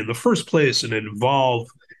reality in the first place and involve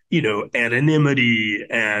anonymity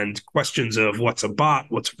and questions of what's a bot,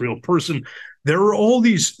 what's a real person. There are all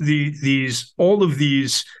all of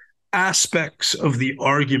these aspects of the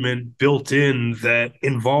argument built in that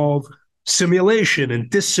involve simulation and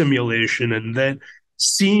dissimulation, and that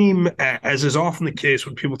seem, as is often the case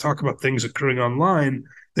when people talk about things occurring online,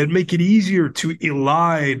 that make it easier to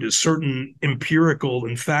elide certain empirical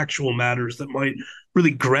and factual matters that might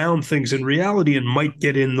really ground things in reality and might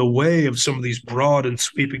get in the way of some of these broad and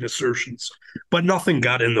sweeping assertions. But nothing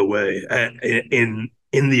got in the way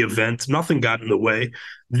in the event. Nothing got in the way.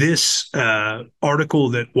 This article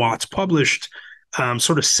that Watts published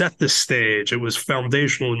sort of set the stage. It was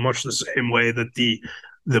foundational in much the same way that the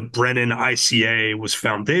Brennan ICA was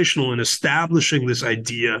foundational in establishing this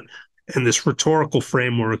idea and this rhetorical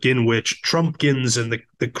framework in which Trumpkins and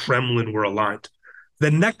the Kremlin were aligned. The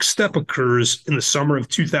next step occurs in the summer of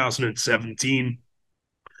 2017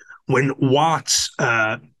 when Watts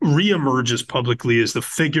reemerges publicly as the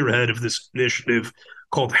figurehead of this initiative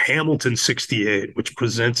called Hamilton 68, which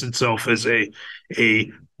presents itself as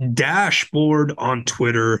a dashboard on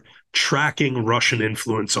Twitter tracking Russian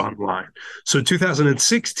influence online. So in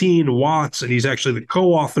 2016, Watts, and he's actually the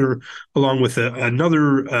co-author along with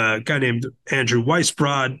another guy named Andrew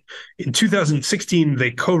Weisbrod. In 2016,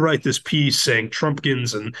 they co-write this piece saying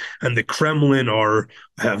Trumpkins and the Kremlin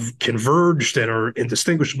have converged and are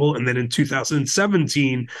indistinguishable. And then in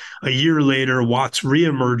 2017, a year later, Watts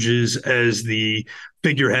reemerges as the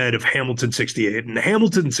figurehead of Hamilton 68. And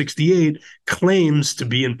Hamilton 68 claims to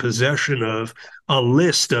be in possession of a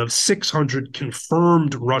list of 600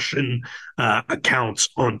 confirmed Russian accounts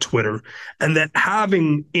on Twitter, and that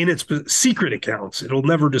having in its secret accounts, it'll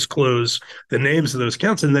never disclose the names of those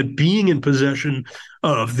accounts, and that being in possession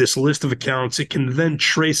of this list of accounts, it can then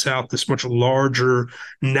trace out this much larger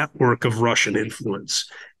network of Russian influence.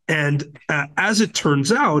 And as it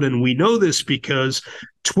turns out, and we know this because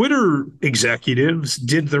Twitter executives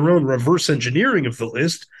did their own reverse engineering of the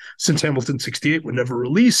list, since Hamilton 68 would never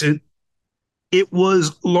release it, it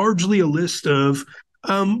was largely a list of,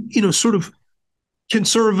 sort of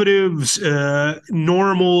conservatives,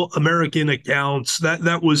 normal American accounts.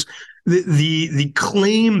 That was the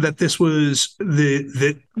claim that this was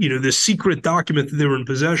the secret document that they were in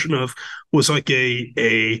possession of was like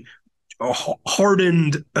a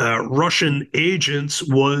hardened Russian agents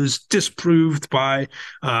was disproved by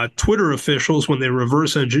Twitter officials when they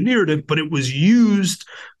reverse engineered it, but it was used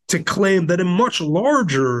to claim that a much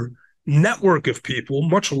larger network of people,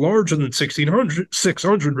 much larger than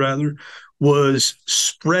 600 rather, was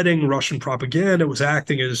spreading Russian propaganda, was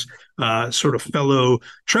acting as sort of fellow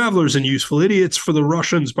travelers and useful idiots for the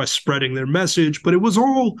Russians by spreading their message. But it was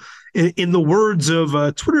all, in the words of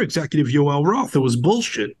Twitter executive Yoel Roth, it was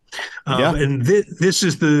bullshit. And this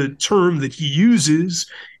is the term that he uses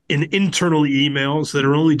in internal emails that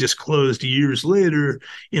are only disclosed years later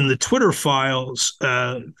in the Twitter files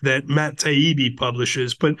that Matt Taibbi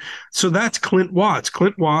publishes. But so that's Clint Watts.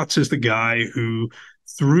 Clint Watts is the guy who,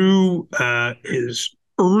 through his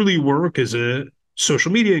early work as a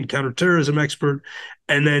social media and counterterrorism expert,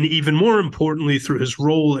 and then even more importantly, through his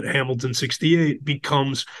role at Hamilton 68,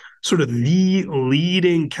 becomes sort of the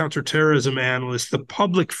leading counterterrorism analyst, the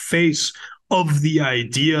public face of the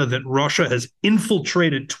idea that Russia has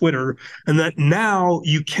infiltrated Twitter and that now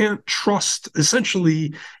you can't trust,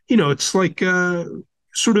 essentially, it's like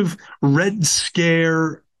sort of Red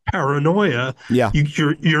Scare paranoia. Yeah.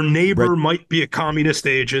 Your neighbor might be a communist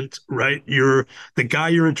agent, right? The guy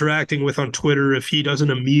you're interacting with on Twitter, if he doesn't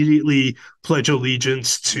immediately pledge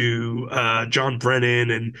allegiance to John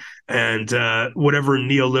Brennan and whatever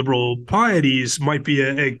neoliberal pieties, might be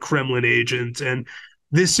a Kremlin agent. And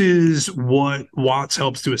this is what Watts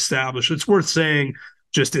helps to establish. It's worth saying,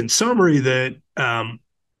 just in summary, that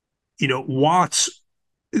Watts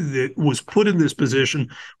that was put in this position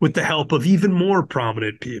with the help of even more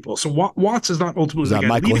prominent people. So Watts is not ultimately the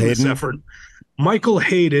guy leading this effort. Michael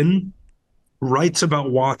Hayden writes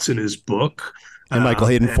about Watts in his book. And Michael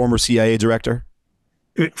Hayden, former CIA director?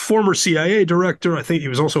 Former CIA director. I think he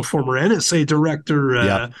was also former NSA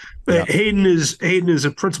director. Hayden is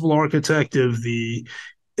a principal architect of the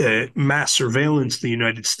mass surveillance in the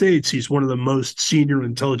United States. He's one of the most senior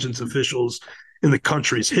intelligence officials in the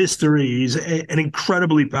country's history. He's an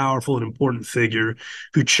incredibly powerful and important figure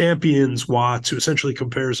who champions Watts, who essentially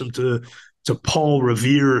compares him to Paul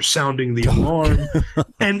Revere sounding the alarm.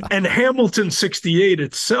 and Hamilton 68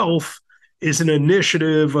 itself is an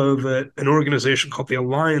initiative of an organization called the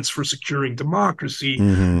Alliance for Securing Democracy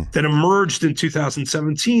that emerged in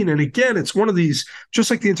 2017. And again, it's one of these, just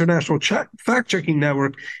like the International Fact-Checking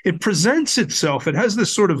Network, it presents itself, it has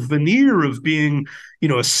this sort of veneer of being,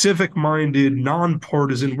 a civic-minded,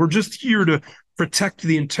 nonpartisan. We're just here to protect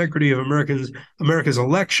the integrity of America's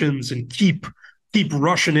elections and keep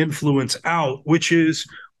Russian influence out, which is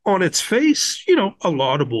on its face, a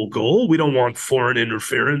laudable goal. We don't want foreign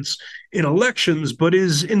interference in elections, but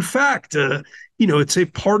is in fact, it's a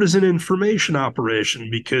partisan information operation,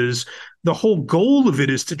 because the whole goal of it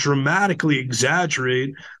is to dramatically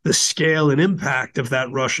exaggerate the scale and impact of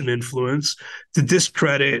that Russian influence, to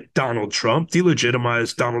discredit Donald Trump,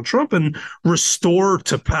 delegitimize Donald Trump, and restore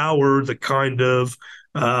to power the kind of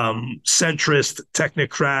centrist,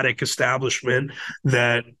 technocratic establishment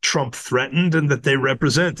that Trump threatened and that they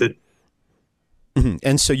represented. Mm-hmm.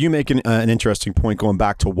 And so you make an interesting point going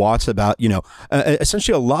back to Watts about,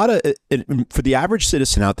 essentially a lot of, for the average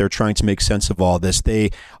citizen out there trying to make sense of all this,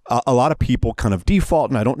 a lot of people kind of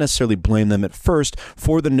default, and I don't necessarily blame them at first,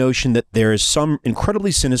 for the notion that there is some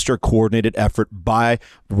incredibly sinister coordinated effort by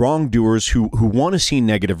wrongdoers who want to see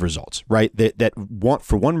negative results, right? That want,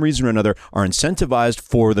 for one reason or another, are incentivized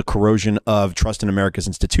for the corrosion of trust in America's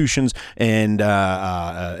institutions and,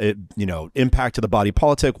 impact to the body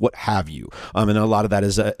politic, what have you. And a lot of that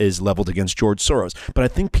is leveled against George Soros. But I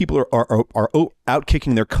think people are out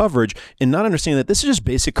kicking their coverage and not understanding that this is just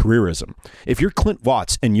basic careerism. If you're Clint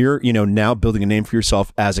Watts and you're now building a name for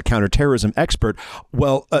yourself as a counterterrorism expert,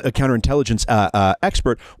 well, a counterintelligence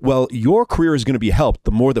expert, well, your career is going to be helped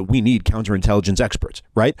the more that we need counterintelligence experts,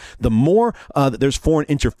 right? The more that there's foreign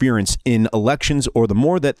interference in elections, or the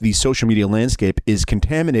more that the social media landscape is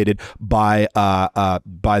contaminated by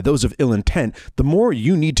those of ill intent, the more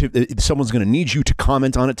you need to. Someone's going to need you to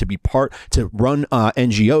comment on it, to be part, to run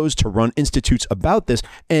NGOs, to run institutes about this.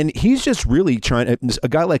 And he's just really trying, a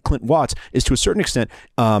guy like Clint Watts is to a certain extent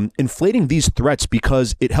inflating these threats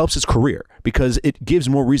because it helps his career, because it gives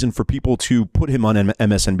more reason for people to put him on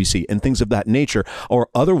MSNBC and things of that nature, or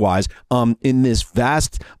otherwise, in this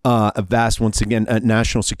vast, once again,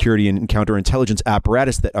 national security and counterintelligence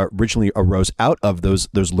apparatus that originally arose out of those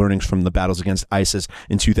learnings from the battles against ISIS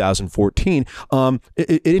in 2014,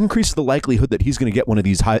 it increases the likelihood that he's going to get one of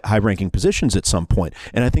these high-ranking positions at some point.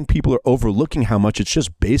 And I think people are overlooking how much it's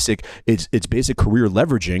just basic. It's basic career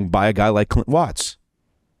leveraging by a guy like Clint Watts.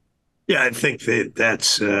 Yeah, I think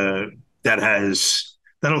that'll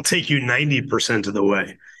take you 90% of the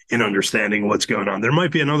way in understanding what's going on. There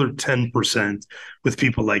might be another 10% with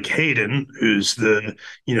people like Hayden, who's the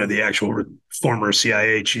actual former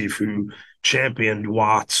CIA chief who championed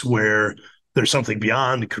Watts, where there's something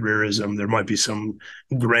beyond careerism. There might be some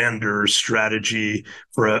grander strategy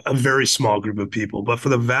for a very small group of people. But for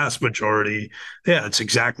the vast majority, yeah, it's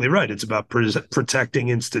exactly right. It's about protecting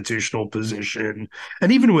institutional position.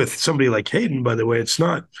 And even with somebody like Hayden, by the way, it's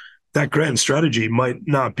not that grand strategy might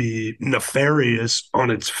not be nefarious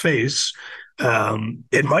on its face.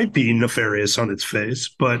 It might be nefarious on its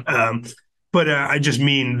face, but I just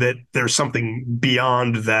mean that there's something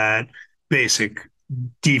beyond that basic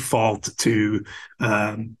default to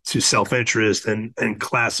self-interest and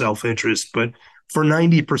class self-interest. But for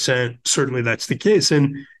 90%, certainly that's the case.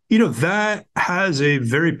 And, that has a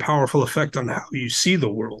very powerful effect on how you see the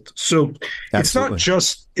world. So Absolutely.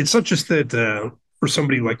 it's not just that for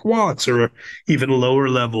somebody like Watts or even lower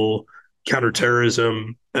level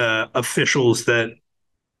counterterrorism officials that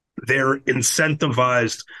they're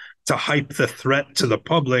incentivized to hype the threat to the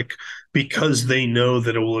public because they know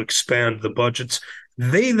that it will expand the budgets.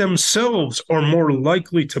 They themselves are more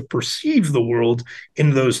likely to perceive the world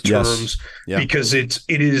in those terms. Yeah. Because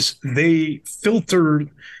they filter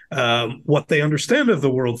what they understand of the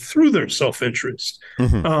world through their self-interest.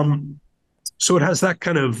 Mm-hmm. So it has that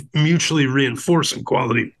kind of mutually reinforcing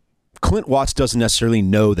quality. Clint Watts doesn't necessarily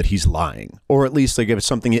know that he's lying, or at least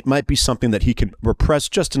it might be something that he can repress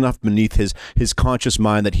just enough beneath his conscious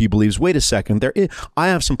mind that he believes, wait a second, I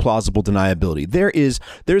have some plausible deniability.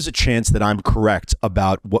 There's a chance that I'm correct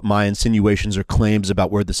about what my insinuations or claims about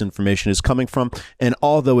where this information is coming from. And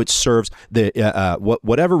although it serves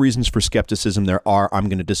whatever reasons for skepticism there are, I'm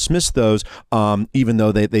going to dismiss those, even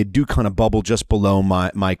though they do kind of bubble just below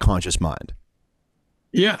my conscious mind.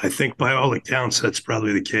 Yeah, I think by all accounts, that's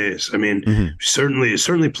probably the case. I mean,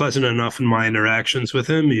 certainly pleasant enough in my interactions with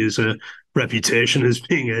him. He has a reputation as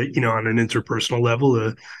being on an interpersonal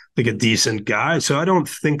level, like a decent guy. So I don't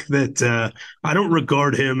think that I don't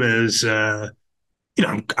regard him as,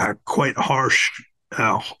 I'm quite harsh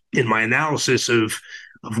in my analysis of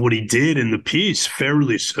what he did in the piece,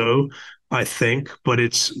 fairly so, I think. But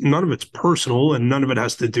none of it's personal, and none of it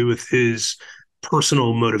has to do with his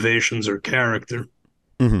personal motivations or character.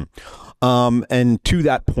 Mm-hmm. And to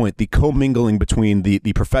that point, the commingling between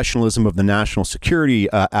the professionalism of the national security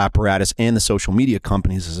apparatus and the social media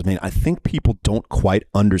companies I think people don't quite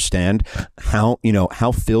understand how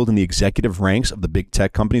filled in the executive ranks of the big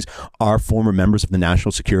tech companies are former members of the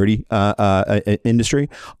national security industry.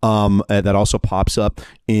 That also pops up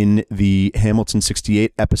in the Hamilton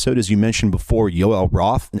 68 episode, as you mentioned before. Yoel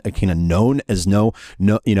Roth, kind of known as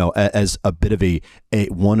as a bit of a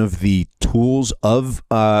one of the tools of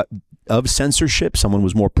censorship. Someone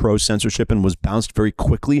was more pro-censorship and was bounced very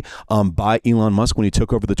quickly by Elon Musk when he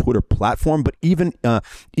took over the Twitter platform. But even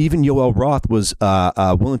Yoel Roth was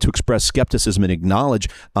willing to express skepticism and acknowledge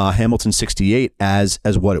Hamilton 68 as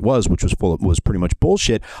what it was, which was pretty much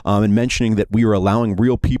bullshit, and mentioning that we are allowing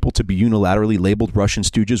real people to be unilaterally labeled Russian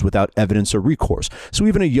stooges without evidence or recourse. So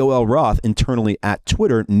even a Yoel Roth internally at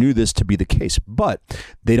Twitter knew this to be the case, but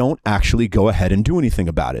they don't actually go ahead and do anything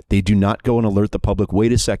about it. They do not go and alert the public,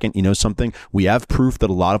 wait a second, something, we have proof that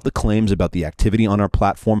a lot of the claims about the activity on our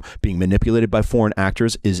platform being manipulated by foreign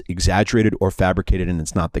actors is exaggerated or fabricated, and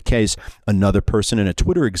it's not the case. Another person and a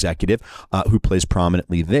Twitter executive who plays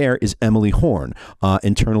prominently there is Emily Horn.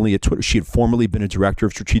 Internally at Twitter, she had formerly been a director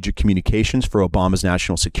of strategic communications for Obama's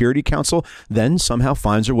National Security Council, then somehow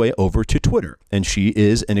finds her way over to Twitter, and she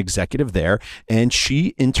is an executive there, and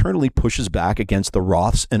she internally pushes back against the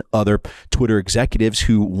Roths and other Twitter executives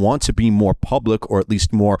who want to be more public, or at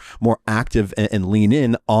least more active and lean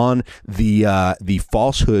in on the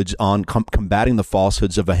falsehoods, on combating the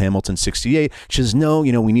falsehoods of a Hamilton 68. She says, no,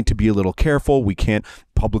 we need to be a little careful. We can't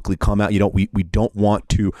publicly come out. We don't want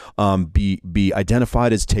to be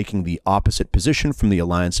identified as taking the opposite position from the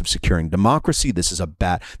Alliance of Securing Democracy. This is a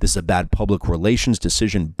bad public relations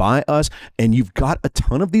decision by us. And you've got a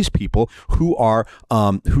ton of these people who are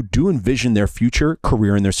who do envision their future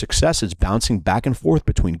career and their success as bouncing back and forth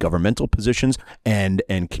between governmental positions and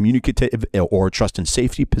communicative or trust and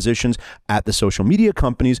safety positions at the social media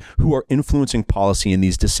companies, who are influencing policy in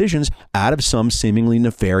these decisions out of some seemingly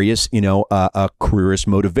nefarious, careerist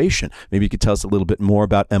motivation. Maybe you could tell us a little bit more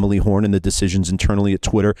about Emily Horn and the decisions internally at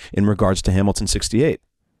Twitter in regards to Hamilton 68.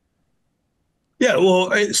 Yeah,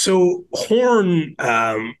 well, so Horn,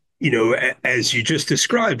 as you just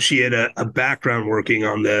described, she had a background working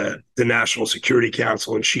on the National Security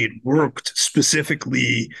Council, and she had worked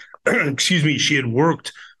specifically, she had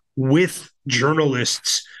worked with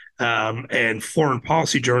journalists and foreign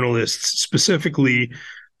policy journalists, specifically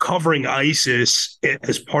covering ISIS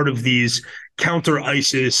as part of these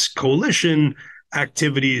counter-ISIS coalition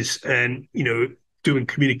activities and, doing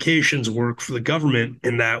communications work for the government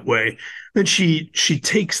in that way. Then she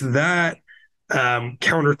takes that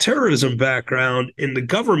counterterrorism background in the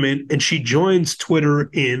government and she joins Twitter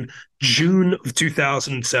in June of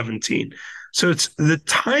 2017. So the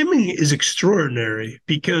timing is extraordinary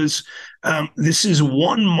because this is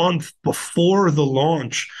 1 month before the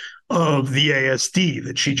launch of the ASD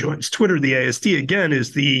that she joins Twitter. The ASD, again,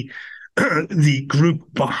 is the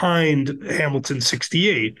group behind Hamilton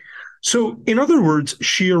 68. So, in other words,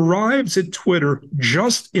 she arrives at Twitter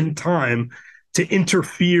just in time to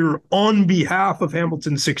interfere on behalf of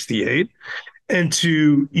Hamilton 68 and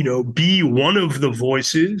to, be one of the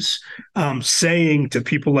voices saying to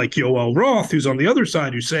people like Yoel Roth, who's on the other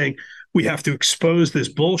side, who's saying, we have to expose this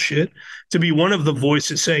bullshit, to be one of the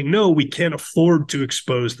voices saying, no, we can't afford to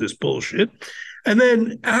expose this bullshit. And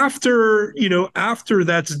then after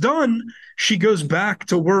that's done, she goes back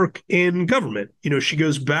to work in government. She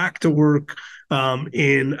goes back to work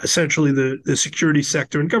in essentially the security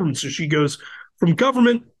sector in government. So she goes from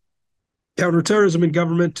government, counterterrorism in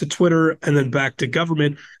government, to Twitter, and then back to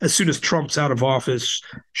government. As soon as Trump's out of office,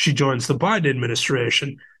 she joins the Biden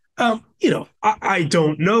administration. I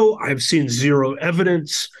don't know. I've seen zero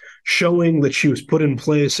evidence showing that she was put in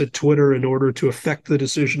place at Twitter in order to affect the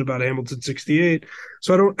decision about Hamilton 68.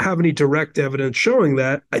 So I don't have any direct evidence showing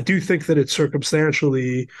that. I do think that it's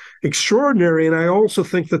circumstantially extraordinary. And I also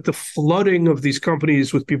think that the flooding of these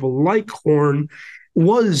companies with people like Horn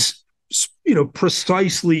was,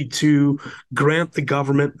 precisely to grant the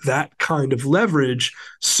government that kind of leverage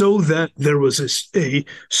so that there was a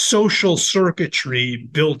social circuitry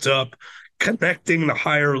built up connecting the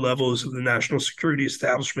higher levels of the national security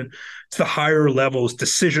establishment to the higher levels,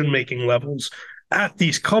 decision-making levels at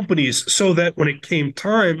these companies, so that when it came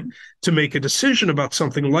time to make a decision about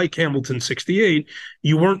something like Hamilton 68,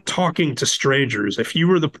 you weren't talking to strangers. If you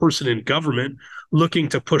were the person in government looking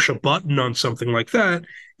to push a button on something like that,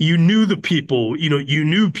 you knew the people, you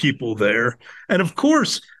knew people there. And of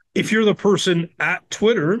course, if you're the person at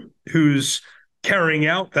Twitter who's carrying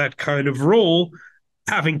out that kind of role,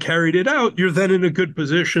 having carried it out, you're then in a good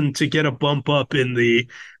position to get a bump up in the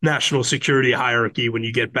national security hierarchy when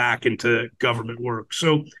you get back into government work.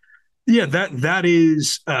 So, yeah, that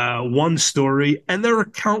is one story, and there are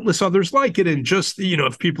countless others like it. And just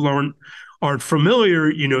if people aren't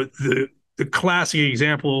familiar, the classic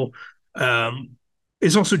example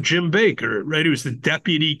is also Jim Baker, right? Who was the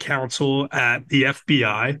deputy counsel at the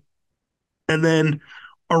FBI, and then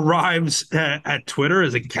arrives at Twitter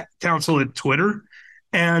as a counsel at Twitter,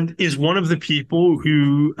 and is one of the people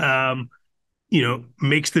who,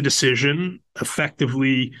 makes the decision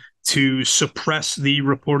effectively to suppress the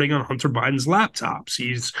reporting on Hunter Biden's laptops.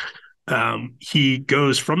 He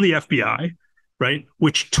goes from the FBI, right,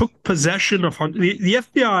 which took possession of the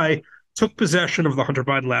FBI took possession of the Hunter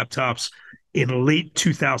Biden laptops in late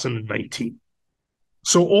 2019.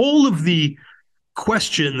 So all of the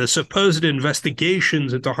the supposed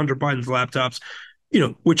investigations into Hunter Biden's laptops,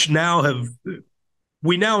 which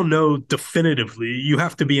we now know definitively you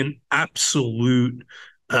have to be an absolute,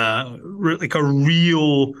 like a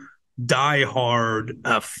real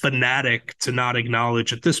diehard fanatic to not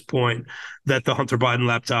acknowledge at this point that the Hunter Biden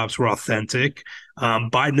laptops were authentic.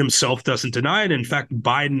 Biden himself doesn't deny it. In fact,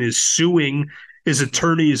 Biden is suing. His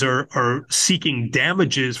attorneys are seeking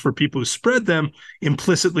damages for people who spread them,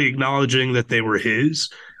 implicitly acknowledging that they were his.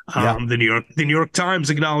 The New York Times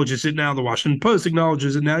acknowledges it now. The Washington Post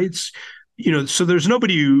acknowledges it now. It's so there's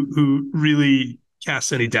nobody who really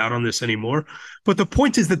casts any doubt on this anymore. But the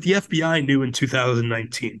point is that the FBI knew in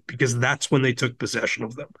 2019 because that's when they took possession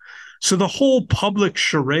of them. So the whole public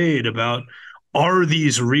charade about Are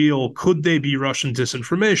these real? Could they be Russian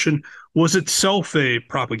disinformation? Was itself a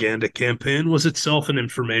propaganda campaign? Was itself an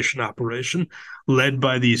information operation led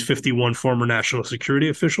by these 51 former national security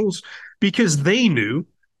officials? Because they knew,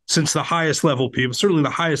 since the highest level people, certainly the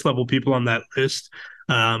highest level people on that list,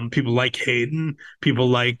 people like Hayden, people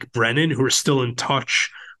like Brennan, who are still in touch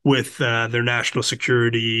with their national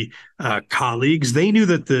security colleagues, they knew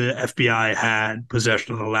that the FBI had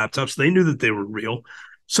possession of the laptops. They knew that they were real.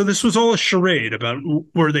 So this was all a charade about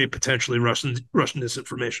were they potentially Russian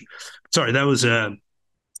disinformation. Sorry, that was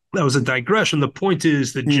a digression. The point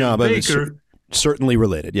is that Jim Baker, certainly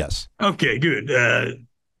related. Yes. Okay, good.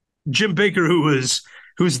 Jim Baker, who was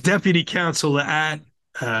deputy counsel at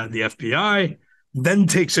the FBI, then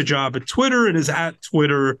takes a job at Twitter and is at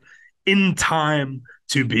Twitter in time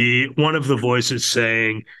to be one of the voices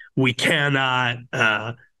saying we cannot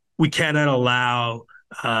allow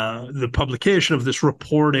the publication of this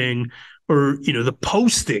reporting or the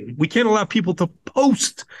posting. We can't allow people to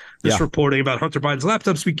post this reporting about Hunter Biden's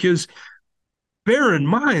laptops because, bear in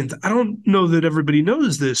mind, I don't know that everybody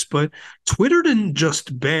knows this, but Twitter didn't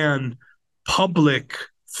just ban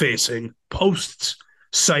public-facing posts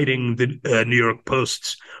citing the New York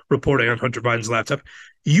Post's reporting on Hunter Biden's laptop.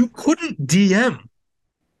 You couldn't DM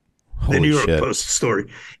the New York Post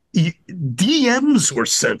story. DMs were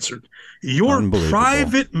censored. Your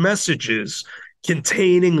private messages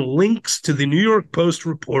containing links to the New York Post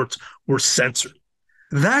reports were censored.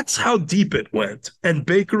 That's how deep it went. And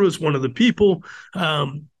Baker was one of the people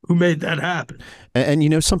who made that happen.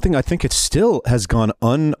 And something, I think it still has gone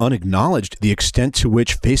unacknowledged, the extent to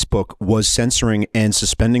which Facebook was censoring and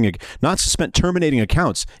terminating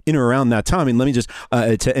accounts in or around that time. I mean, let me just,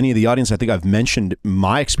 to any of the audience, I think I've mentioned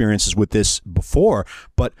my experiences with this before,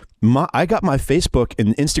 but I got my Facebook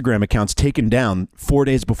and Instagram accounts taken down 4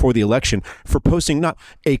 days before the election for posting not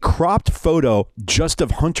a cropped photo just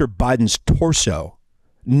of Hunter Biden's torso.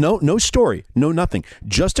 No story, no nothing.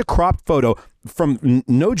 Just a cropped photo from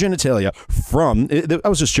no genitalia I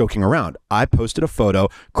was just joking around. I posted a photo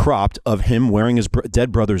cropped of him wearing his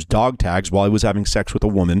dead brother's dog tags while he was having sex with a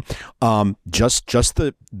woman. Just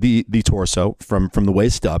the torso from the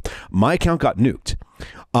waist up. My account got nuked.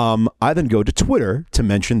 I then go to Twitter to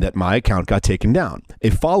mention that my account got taken down.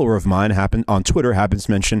 A follower of mine on Twitter happens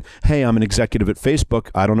to mention, hey, I'm an executive at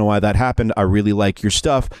Facebook. I don't know why that happened. I really like your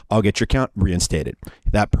stuff. I'll get your account reinstated.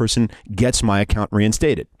 That person gets my account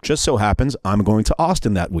reinstated. Just so happens I'm going to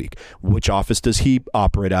Austin that week. Which office does he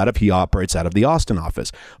operate out of? He operates out of the Austin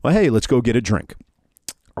office. Well, hey, let's go get a drink.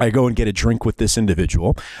 I go and get a drink with this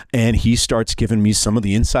individual, and he starts giving me some of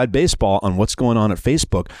the inside baseball on what's going on at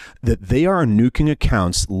Facebook, that they are nuking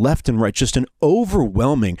accounts left and right. Just an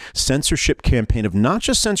overwhelming censorship campaign of not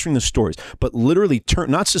just censoring the stories, but literally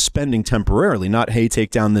not suspending temporarily, not, hey,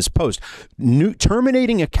 take down this post,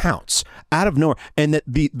 terminating accounts out of nowhere. And that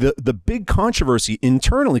the big controversy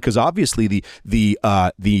internally, because obviously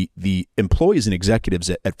the employees and executives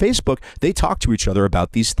at Facebook, they talk to each other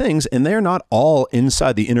about these things, and they're not all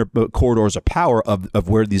inside the inner corridors of power of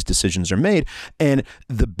where these decisions are made. And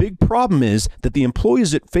the big problem is that the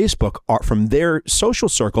employees at Facebook are, from their social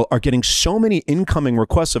circle, are getting so many incoming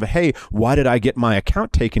requests of, hey, why did I get my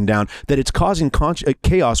account taken down, that it's causing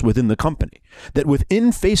chaos within the company. That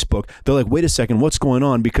within Facebook, they're like, wait a second, what's going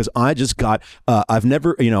on? Because I just got, I've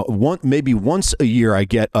never, maybe once a year I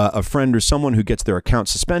get a friend or someone who gets their account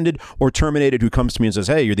suspended or terminated, who comes to me and says,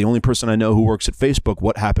 hey, you're the only person I know who works at Facebook.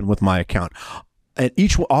 What happened with my account? And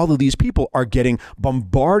all of these people are getting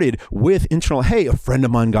bombarded with internal, hey, a friend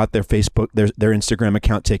of mine got their Facebook, their Instagram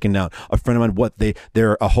account taken down. A friend of mine,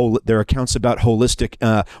 their accounts about holistic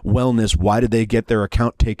wellness. Why did they get their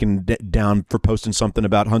account taken down for posting something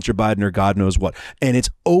about Hunter Biden or God knows what? And it's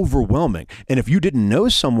overwhelming. And if you didn't know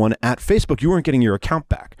someone at Facebook, you weren't getting your account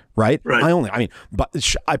back. Right.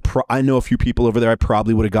 I know a few people over there. I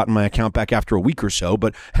probably would have gotten my account back after a week or so.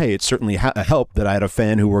 But hey, it certainly helped that I had a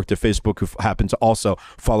fan who worked at Facebook who happened to also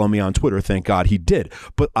follow me on Twitter. Thank God he did.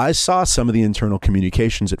 But I saw some of the internal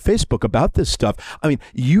communications at Facebook about this stuff. I mean,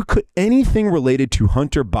 anything related to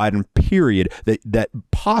Hunter Biden, period, that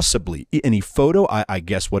possibly any photo, I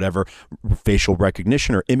guess whatever facial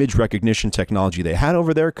recognition or image recognition technology they had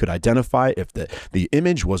over there could identify if the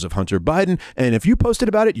image was of Hunter Biden. And if you posted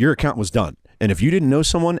about it, your account was done. And if you didn't know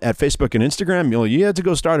someone at Facebook and Instagram, you had to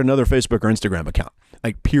go start another Facebook or Instagram account,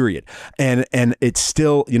 like period. And it's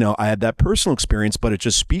still, I had that personal experience, but it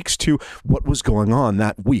just speaks to what was going on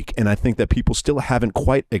that week. And I think that people still haven't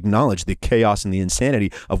quite acknowledged the chaos and the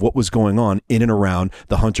insanity of what was going on in and around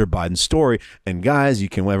the Hunter Biden story. And guys,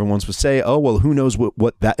 everyone would say, oh, well, who knows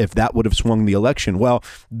if that would have swung the election. Well,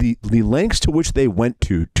 the lengths to which they went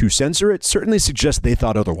to censor it certainly suggests they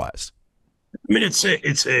thought otherwise. I mean,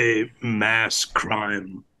 it's a mass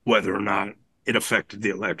crime whether or not it affected the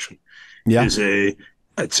election. Yeah.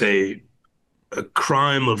 It's a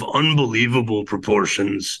crime of unbelievable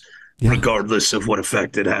proportions, regardless of what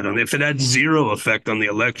effect it had on it. If it had zero effect on the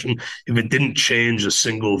election, if it didn't change a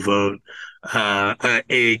single vote,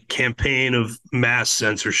 a campaign of mass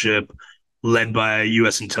censorship led by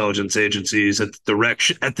U.S. intelligence agencies at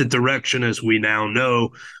the direction, as we now know,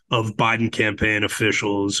 of Biden campaign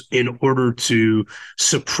officials in order to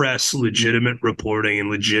suppress legitimate reporting and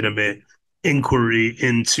legitimate inquiry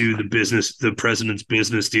into the president's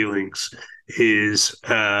business dealings is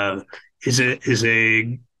a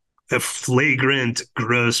flagrant,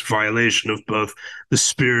 gross violation of both the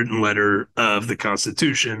spirit and letter of the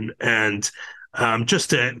Constitution. And just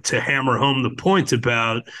to hammer home the point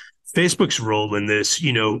about Facebook's role in this,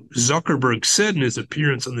 Zuckerberg said in his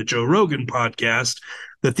appearance on the Joe Rogan podcast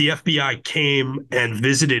that the FBI came and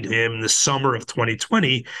visited him in the summer of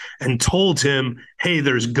 2020 and told him, hey,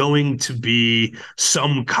 there's going to be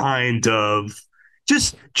some kind of,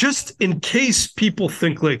 just in case people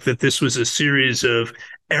think like that this was a series of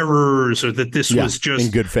errors or that this was just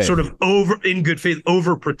in good faith. Sort of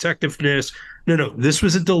overprotectiveness. No, this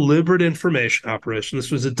was a deliberate information operation.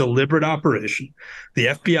 This was a deliberate operation. The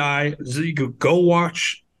FBI, you could go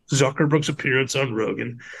watch Zuckerberg's appearance on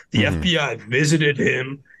Rogan. The FBI visited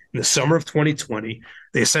him in the summer of 2020.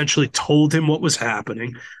 They essentially told him what was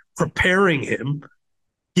happening, preparing him,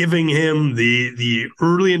 giving him the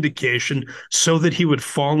early indication so that he would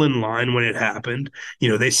fall in line when it happened.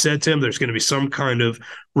 They said to him there's going to be some kind of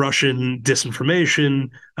Russian disinformation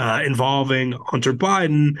involving Hunter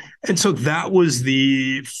Biden. And so that was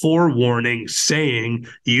the forewarning saying,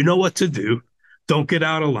 you know what to do. Don't get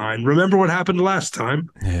out of line. Remember what happened last time.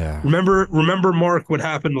 Yeah. Remember, Mark, what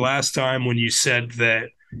happened last time when you said that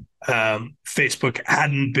Facebook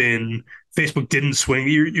didn't swing.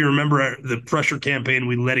 You remember the pressure campaign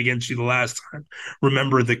we led against you the last time.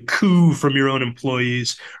 Remember the coup from your own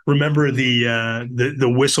employees. Remember the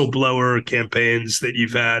whistleblower campaigns that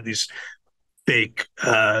you've had, these fake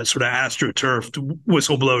sort of astroturfed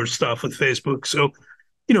whistleblower stuff with Facebook. So,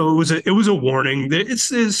 it was a warning that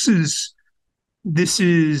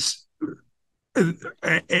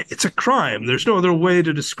it's a crime. There's no other way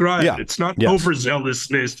to describe it. It's not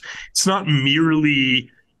overzealousness. It's not merely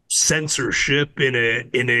censorship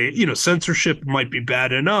censorship might be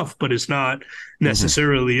bad enough, but it's not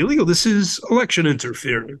necessarily illegal. This is election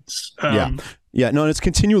interference. No, and it's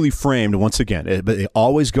continually framed once again. But they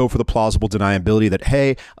always go for the plausible deniability that,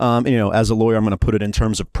 hey, as a lawyer, I'm going to put it in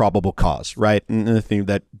terms of probable cause, right? And the thing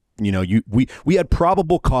that we had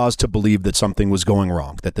probable cause to believe that something was going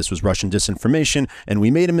wrong, that this was Russian disinformation, and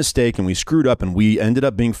we made a mistake and we screwed up and we ended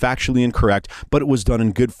up being factually incorrect, but it was done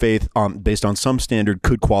in good faith based on some standard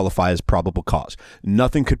could qualify as probable cause.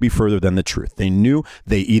 Nothing could be further than the truth. They knew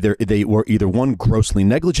they were either one, grossly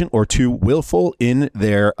negligent, or two, willful in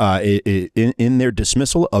their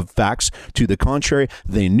dismissal of facts to the contrary.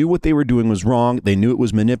 They knew what they were doing was wrong. They knew it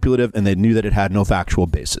was manipulative, and they knew that it had no factual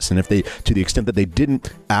basis. And if they, to the extent that they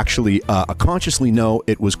didn't actually consciously know,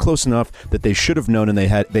 it was close enough that they should have known, and they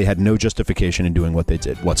had no justification in doing what they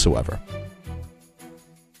did whatsoever.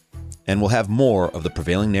 And we'll have more of the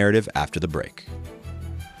prevailing narrative after the break.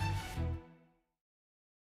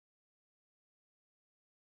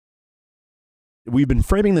 We've been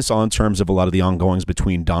framing this all in terms of a lot of the ongoings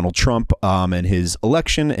between Donald Trump and his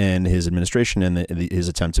election and his administration and his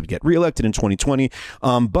attempt to get reelected in 2020.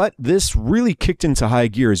 But this really kicked into high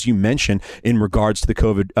gear, as you mentioned, in regards to the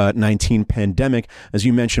COVID-19 pandemic. As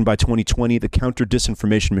you mentioned, by 2020, the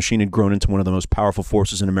counter-disinformation machine had grown into one of the most powerful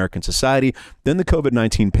forces in American society. Then the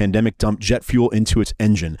COVID-19 pandemic dumped jet fuel into its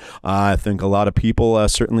engine. I think a lot of people,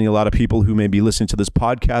 certainly a lot of people who may be listening to this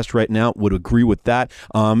podcast right now would agree with that.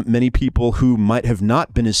 Many people who might have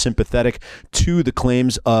not been as sympathetic to the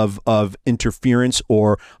claims of interference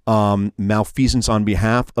or malfeasance on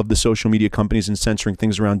behalf of the social media companies in censoring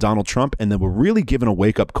things around Donald Trump, and then were really given a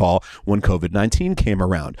wake-up call when COVID-19 came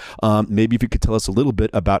around. Maybe if you could tell us a little bit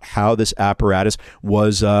about how this apparatus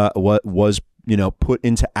was put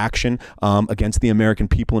into action against the American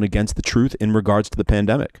people and against the truth in regards to the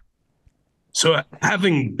pandemic. So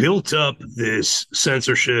having built up this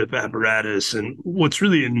censorship apparatus and what's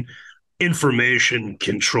really an information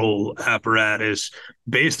control apparatus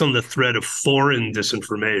based on the threat of foreign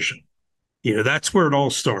disinformation, that's where it all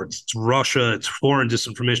starts. It's Russia, it's foreign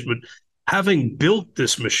disinformation. But having built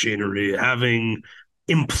this machinery, having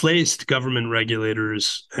emplaced government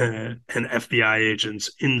regulators and FBI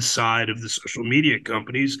agents inside of the social media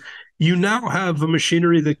companies, you now have a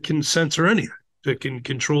machinery that can censor anything, that can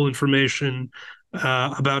control information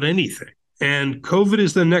about anything. And COVID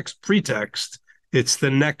is the next pretext. It's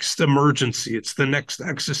the next emergency. It's the next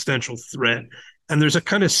existential threat. And there's a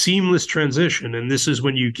kind of seamless transition. And this is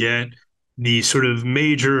when you get the sort of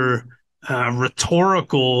major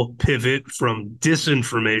rhetorical pivot from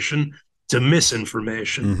disinformation to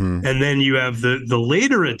misinformation. Mm-hmm. And then you have the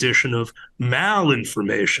later addition of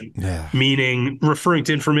malinformation, meaning referring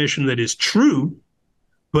to information that is true,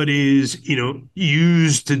 but is,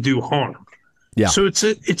 used to do harm. Yeah. So it's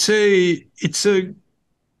a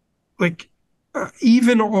like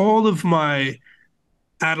even all of my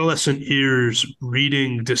adolescent years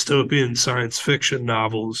reading dystopian science fiction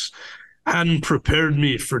novels hadn't prepared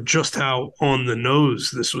me for just how on the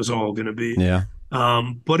nose this was all going to be. Yeah.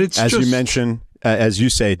 But it's as you mentioned, as you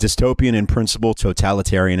say, dystopian in principle,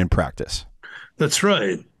 totalitarian in practice. That's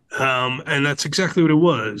right. And that's exactly what it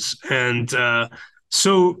was. And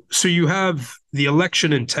so you have the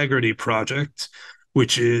Election Integrity Project,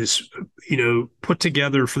 which is, put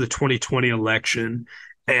together for the 2020 election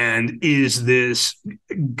and is this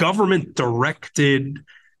government-directed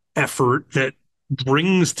effort that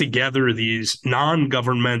brings together these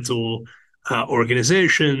non-governmental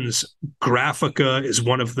organizations. Graphica is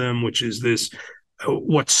one of them, which is this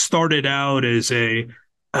what started out as a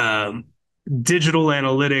digital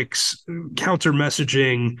analytics counter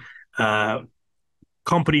messaging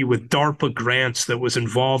company with DARPA grants that was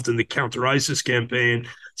involved in the counter ISIS campaign.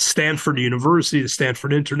 Stanford University, the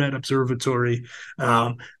Stanford Internet Observatory.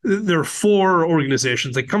 There are 4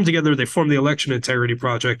 organizations that come together. They form the Election Integrity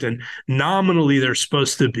Project, and nominally they're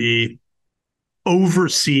supposed to be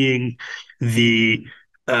overseeing the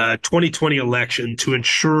 2020 election to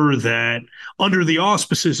ensure that under the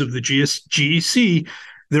auspices of the GEC,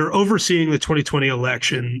 they're overseeing the 2020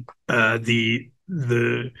 election, the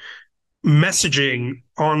messaging,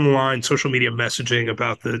 online social media messaging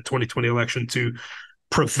about the 2020 election to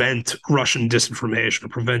prevent Russian disinformation, or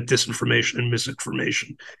prevent disinformation and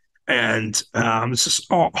misinformation. And it's just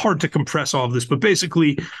hard to compress all of this, but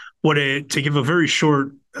basically to give a very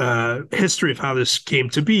short history of how this came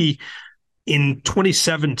to be, in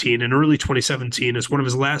 2017, in early 2017, as one of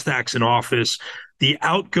his last acts in office, the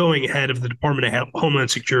outgoing head of the Department of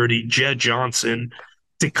Homeland Security, Jed Johnson,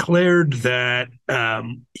 declared that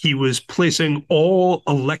he was placing all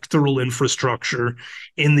electoral infrastructure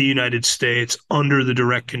in the United States under the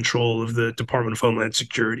direct control of the Department of Homeland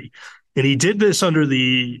Security. And he did this under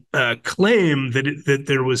the claim that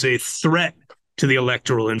there was a threat to the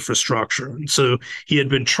electoral infrastructure. And so he had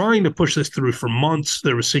been trying to push this through for months.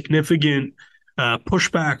 There was significant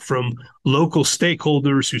pushback from local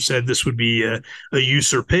stakeholders who said this would be a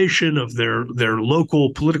usurpation of their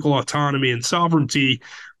local political autonomy and sovereignty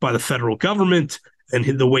by the federal government. And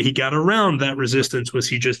the way he got around that resistance was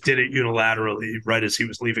he just did it unilaterally right as he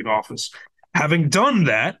was leaving office. Having done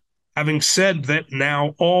that, having said that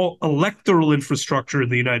now all electoral infrastructure in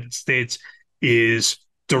the United States is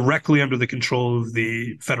directly under the control of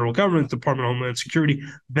the federal government, Department of Homeland Security,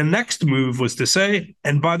 the next move was to say,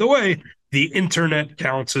 and by the way, the internet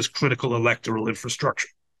counts as critical electoral infrastructure.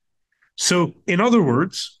 So, in other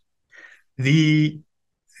words, the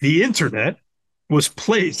internet was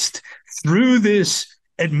placed through this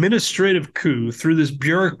administrative coup, through this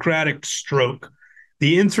bureaucratic stroke.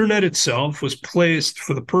 The internet itself was placed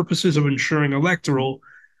for the purposes of ensuring electoral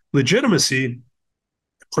legitimacy.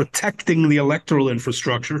 Protecting the electoral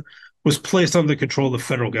infrastructure was placed under the control of the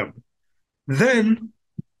federal government. Then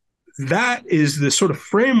that is the sort of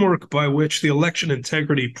framework by which the Election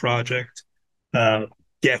Integrity Project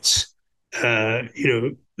gets,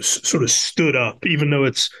 sort of stood up, even though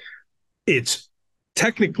it's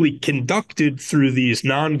technically conducted through these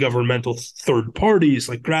non-governmental third parties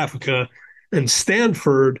like Graphica and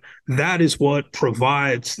Stanford. That is what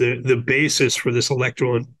provides the basis for this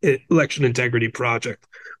Election Integrity Project,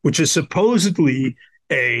 which is supposedly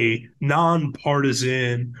a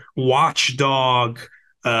nonpartisan watchdog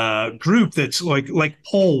group that's like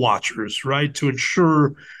poll watchers, right, to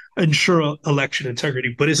ensure election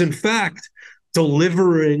integrity, but is in fact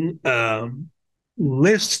delivering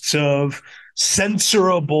lists of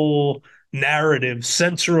censorable narratives,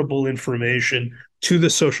 censorable information to the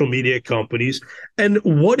social media companies. And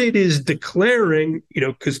what it is declaring,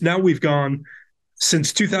 because now we've gone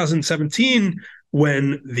since 2017,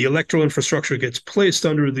 when the electoral infrastructure gets placed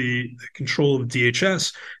under the control of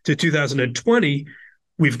DHS, to 2020,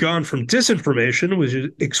 we've gone from disinformation, which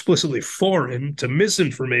is explicitly foreign, to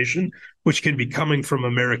misinformation, which can be coming from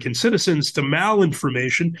American citizens, to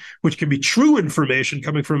malinformation, which can be true information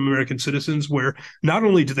coming from American citizens, where not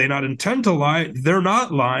only do they not intend to lie, they're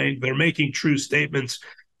not lying, they're making true statements.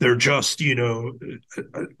 They're just,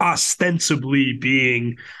 ostensibly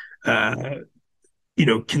being,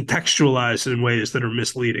 contextualized in ways that are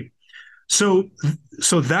misleading. So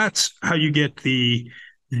that's how you get the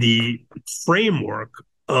framework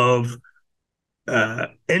of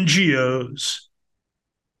NGOs,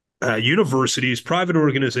 universities, private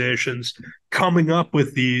organizations coming up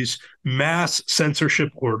with these mass censorship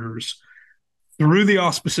orders through the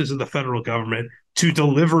auspices of the federal government to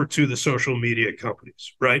deliver to the social media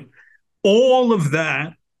companies, right? All of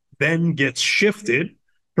that then gets shifted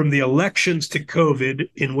from the elections to COVID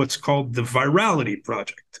in what's called the virality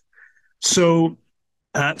project. So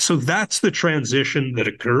that's the transition that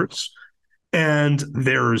occurs. And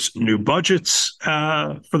there's new budgets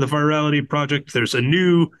for the virality project. There's a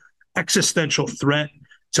new existential threat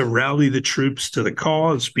to rally the troops to the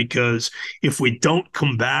cause, because if we don't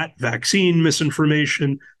combat vaccine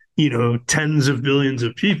misinformation, tens of billions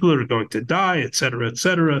of people are going to die, et cetera, et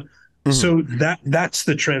cetera. Mm-hmm. So that's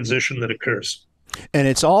the transition that occurs. And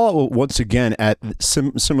it's all, once again,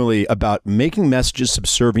 similarly about making messages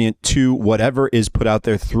subservient to whatever is put out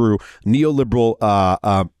there through neoliberal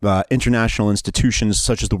international institutions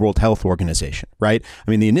such as the World Health Organization, right?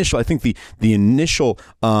 I mean, the initial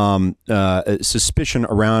suspicion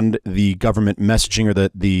around the government messaging or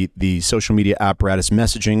the social media apparatus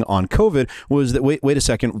messaging on COVID was that, wait a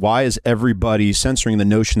second, why is everybody censoring the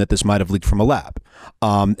notion that this might have leaked from a lab?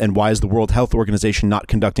 And why is the World Health Organization not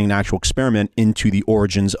conducting an actual experiment into the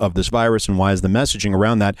origins of this virus, and why is the messaging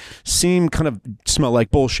around that smell like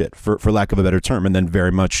bullshit, for lack of a better term, and then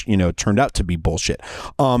very much turned out to be bullshit.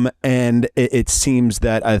 And it seems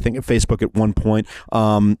that I think Facebook at one point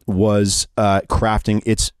was crafting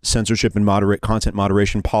its censorship and content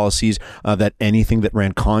moderation policies that anything that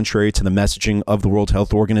ran contrary to the messaging of the World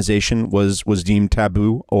Health Organization was deemed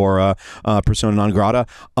taboo or persona non grata,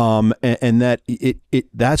 and that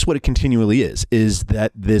that's what it continually is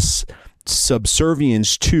that this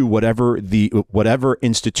subservience to whatever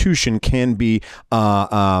institution can be,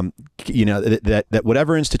 that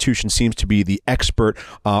whatever institution seems to be the expert,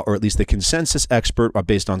 or at least the consensus expert,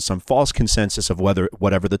 based on some false consensus of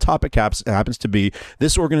whatever the topic happens to be.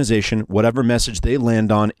 This organization, whatever message they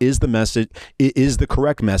land on, is the message, is the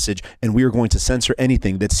correct message, and we are going to censor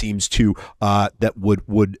anything that seems to that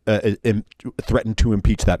would threaten to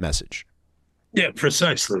impeach that message. Yeah,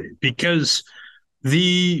 precisely, because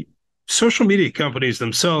the social media companies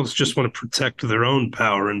themselves just want to protect their own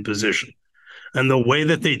power and position. And the way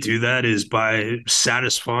that they do that is by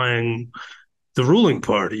satisfying the ruling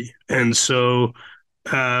party. And so,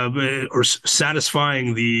 or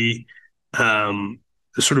satisfying the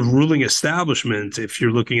sort of ruling establishment, if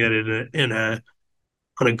you're looking at it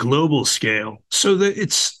on a global scale. So that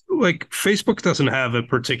it's like Facebook doesn't have a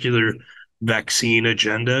particular vaccine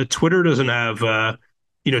agenda. Twitter doesn't have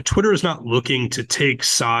Twitter is not looking to take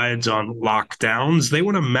sides on lockdowns. They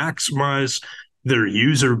want to maximize their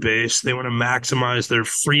user base. They want to maximize their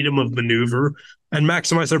freedom of maneuver and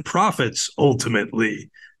maximize their profits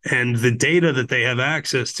ultimately, and the data that they have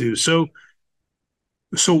access to. So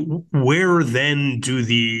where then do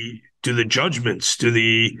the judgments, do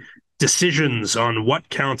the decisions on what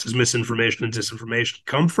counts as misinformation and disinformation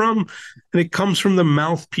come from? And it comes from the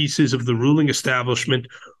mouthpieces of the ruling establishment,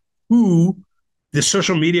 who the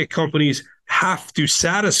social media companies have to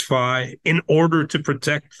satisfy in order to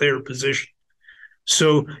protect their position.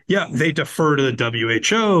 So, yeah, they defer to the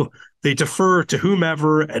WHO, they defer to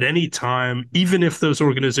whomever at any time, even if those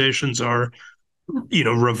organizations are,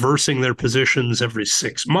 reversing their positions every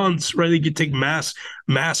 6 months, right? You could take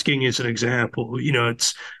masking as an example.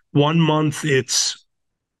 It's 1 month, it's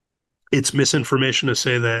misinformation to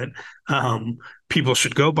say that people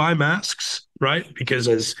should go buy masks, right? Because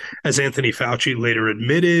as Anthony Fauci later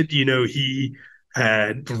admitted, he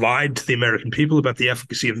had lied to the American people about the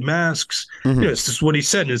efficacy of masks. Mm-hmm. This is what he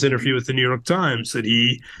said in his interview with the New York Times, that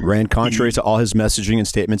he ran contrary to all his messaging and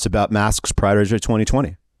statements about masks prior to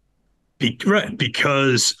 2020. Right,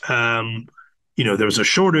 because there was a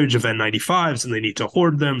shortage of N95s and they need to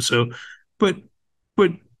hoard them. So, but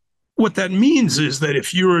what that means is that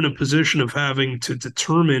if you're in a position of having to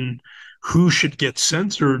determine who should get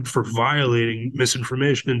censored for violating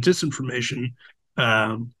misinformation and disinformation,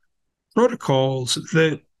 protocols,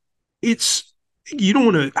 that it's you don't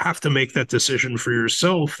want to have to make that decision for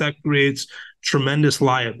yourself. That creates tremendous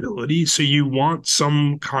liability. So you want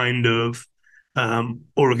some kind of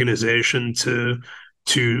organization to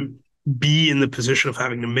be in the position of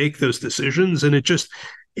having to make those decisions, and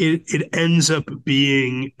it ends up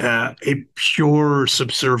being a pure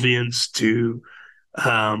subservience to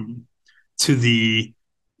the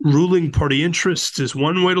ruling party interests is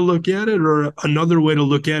one way to look at it, or another way to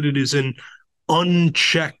look at it is an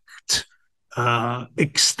unchecked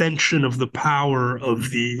extension of the power of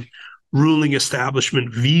the ruling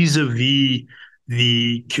establishment vis-a-vis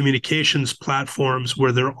the communications platforms,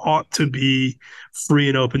 where there ought to be free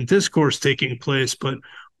and open discourse taking place, but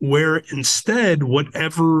where instead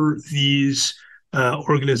whatever these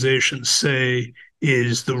organizations say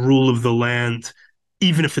is the rule of the land,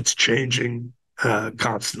 even if it's changing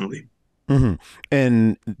constantly. Mm-hmm.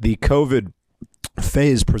 And the COVID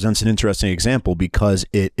phase presents an interesting example because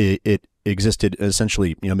it existed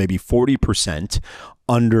essentially, maybe 40%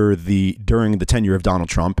 during the tenure of Donald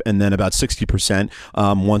Trump, and then about 60%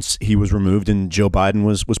 once he was removed and Joe Biden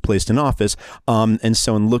was placed in office. And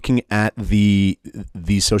so in looking at the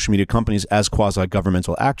social media companies as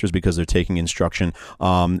quasi-governmental actors, because they're taking instruction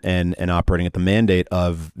and operating at the mandate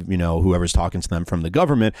of whoever's talking to them from the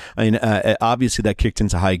government, I mean, obviously that kicked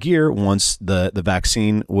into high gear once the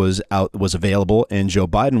vaccine was available and Joe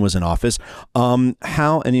Biden was in office.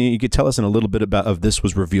 And you could tell us in a little bit of this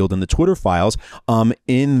was revealed in the Twitter files,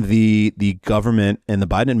 in the government and the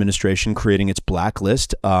Biden administration creating its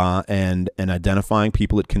blacklist and identifying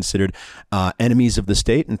people it considered enemies of the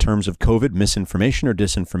state in terms of COVID misinformation or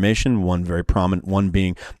disinformation. One very prominent one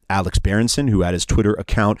being Alex Berenson, who had his Twitter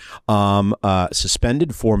account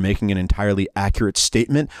suspended for making an entirely accurate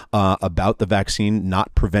statement about the vaccine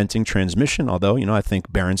not preventing transmission. Although, I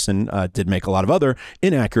think Berenson did make a lot of other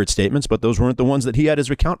inaccurate statements, but those weren't the ones that he had his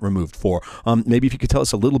account removed for. Maybe if you could tell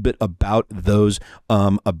us a little bit about those,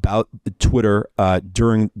 about Twitter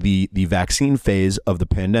during the vaccine phase of the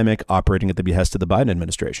pandemic, operating at the behest of the Biden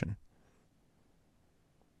administration.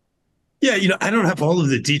 Yeah, I don't have all of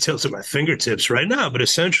the details at my fingertips right now, but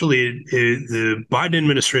essentially the Biden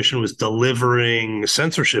administration was delivering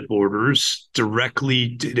censorship orders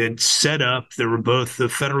directly. It had set up, there were both the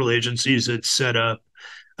federal agencies that set up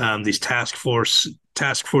these task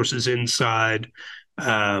forces inside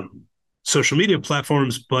social media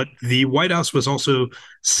platforms, but the White House was also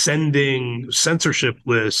sending censorship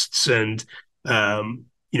lists, and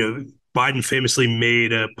Biden famously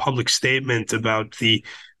made a public statement about the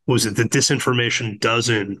Disinformation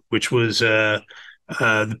Dozen, which was the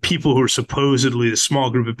people who are supposedly, the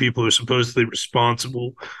small group of people who are supposedly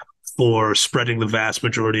responsible for spreading the vast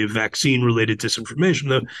majority of vaccine-related disinformation.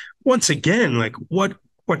 Though, once again, what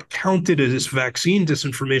counted as vaccine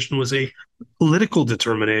disinformation was a political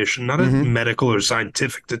determination, not a medical or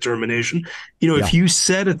scientific determination. If you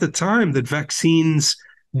said at the time that vaccines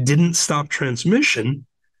didn't stop transmission,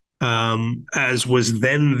 as was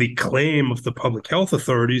then the claim of the public health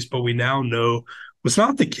authorities, but we now know was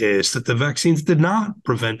not the case, that the vaccines did not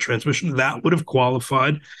prevent transmission, that would have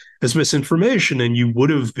qualified as misinformation, and you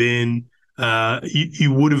would have been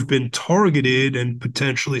targeted and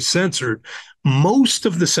potentially censored. Most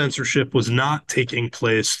of the censorship was not taking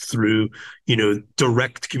place through,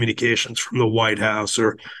 direct communications from the White House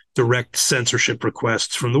or direct censorship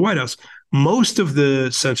requests from the White House. Most of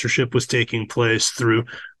the censorship was taking place through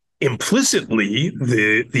implicitly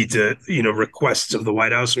the requests of the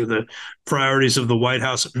White House or the priorities of the White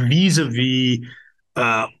House vis-a-vis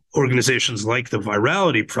organizations like the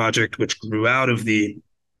Virality Project, which grew out of the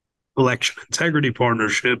Election Integrity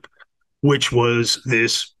Partnership, which was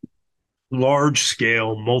this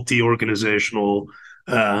large-scale, multi-organizational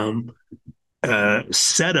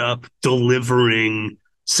setup delivering,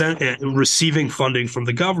 receiving funding from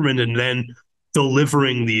the government, and then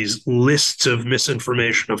delivering these lists of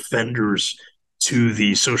misinformation offenders to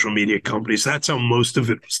the social media companies. That's how most of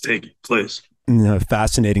it was taking place.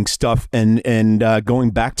 Fascinating stuff. And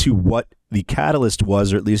going back to what the catalyst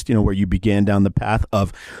was, or at least, where you began down the path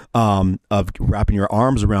of wrapping your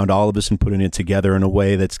arms around all of this and putting it together in a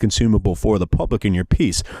way that's consumable for the public in your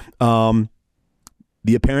piece.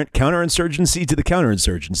 The apparent counterinsurgency to the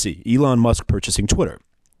counterinsurgency, Elon Musk purchasing Twitter,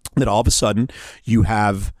 that all of a sudden you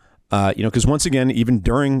have Because once again, even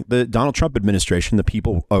during the Donald Trump administration, the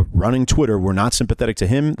people running Twitter were not sympathetic to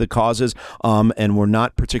him, the causes, and were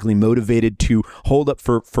not particularly motivated to hold up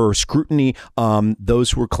for scrutiny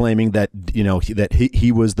those who were claiming that that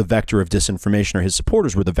he was the vector of disinformation, or his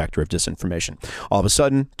supporters were the vector of disinformation. All of a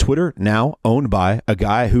sudden, Twitter now owned by a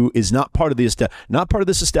guy who is not part of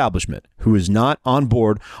this establishment, who is not on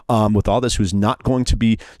board with all this, who's not going to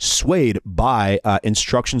be swayed by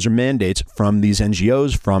instructions or mandates from these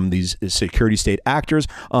NGOs, from these security state actors,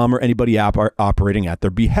 or anybody operating at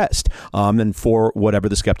their behest. And for whatever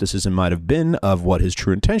the skepticism might have been of what his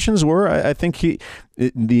true intentions were, I think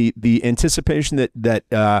the anticipation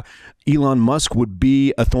that Elon Musk would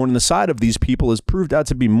be a thorn in the side of these people has proved out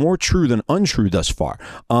to be more true than untrue thus far.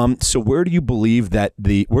 So where do you believe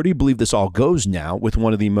this all goes now, with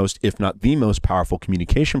one of the most, if not the most powerful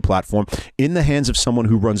communication platform in the hands of someone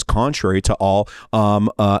who runs contrary to all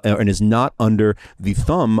and is not under the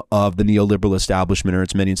thumb of the neoliberal establishment or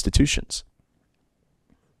its many institutions?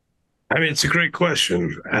 I mean, it's a great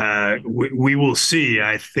question. We will see.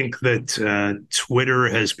 I think that Twitter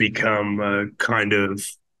has become kind of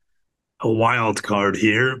a wild card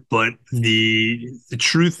here, but the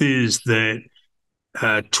truth is that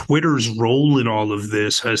Twitter's role in all of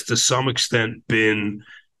this has to some extent been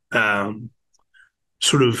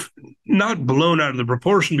sort of not blown out of the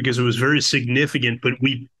proportion, because it was very significant, but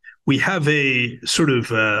we have a sort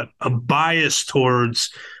of a bias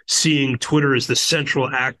towards seeing Twitter as the central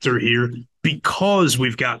actor here, because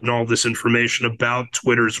we've gotten all this information about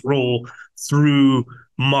Twitter's role through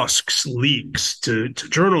Musk's leaks to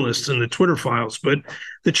journalists and the Twitter files. But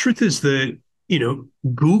the truth is that,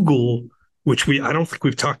 Google, which I don't think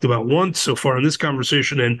we've talked about once so far in this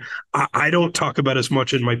conversation, and I don't talk about as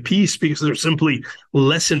much in my piece because there's simply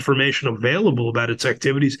less information available about its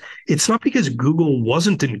activities. It's not because Google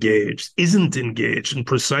isn't engaged in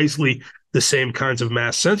precisely the same kinds of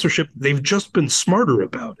mass censorship. They've just been smarter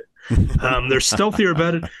about it. They're stealthier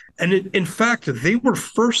about it. And in fact, they were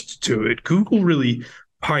first to it. Google really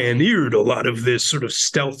pioneered a lot of this sort of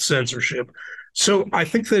stealth censorship. So I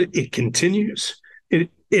think that it continues.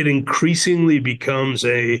 It increasingly becomes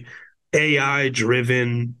a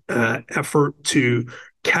AI-driven effort to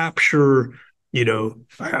capture,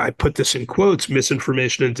 I put this in quotes,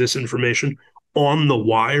 misinformation and disinformation on the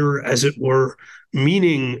wire, as it were,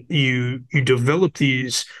 meaning you develop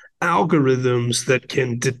these algorithms that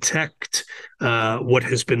can detect what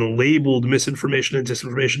has been labeled misinformation and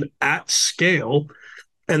disinformation at scale,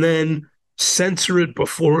 and then censor it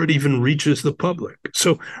before it even reaches the public.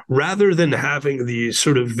 So rather than having these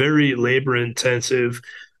sort of very labor-intensive,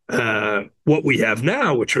 what we have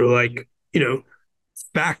now, which are like,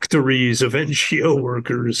 factories of NGO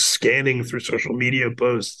workers scanning through social media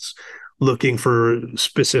posts, looking for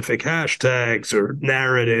specific hashtags or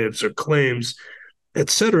narratives or claims, et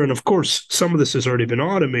cetera. And of course, some of this has already been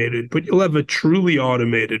automated, but you'll have a truly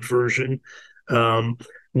automated version.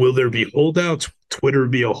 Will there be holdouts? Twitter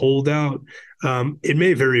be a holdout? It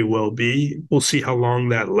may very well be. We'll see how long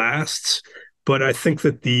that lasts. But I think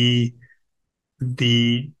that the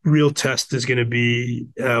real test is going to be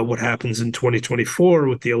what happens in 2024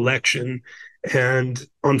 with the election. And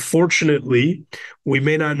unfortunately, we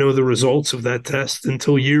may not know the results of that test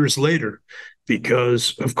until years later,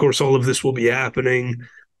 because, of course, all of this will be happening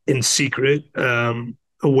in secret,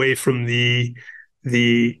 away from the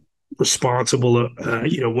responsible,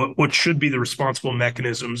 what should be the responsible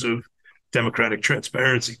mechanisms of democratic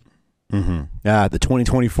transparency. Mm-hmm. The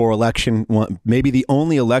 2024 election, maybe the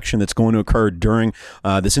only election that's going to occur during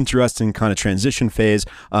this interesting kind of transition phase,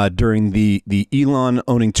 during the Elon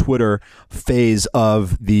owning Twitter phase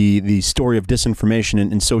of the story of disinformation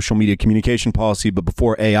and social media communication policy, but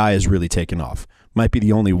before AI is really taken off. Might be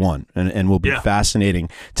the only one, and will be fascinating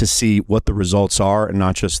to see what the results are, and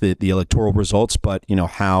not just the electoral results, but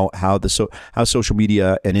how social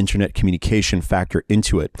media and internet communication factor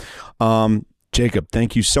into it. Jacob,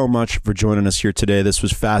 thank you so much for joining us here today. This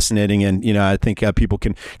was fascinating, and I think people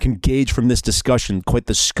can gauge from this discussion quite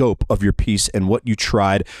the scope of your piece and what you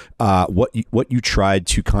tried, what you tried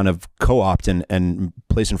to kind of co-opt and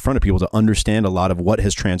place in front of people to understand a lot of what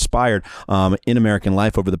has transpired in American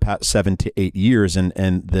life over the past 7 to 8 years, and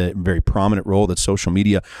the very prominent role that social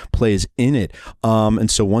media plays in it. And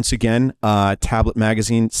so once again, Tablet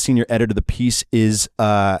Magazine senior editor of the piece is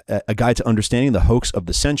a guide to understanding the hoax of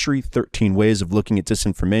the century, 13 ways of looking at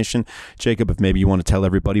disinformation. Jacob, if maybe you want to tell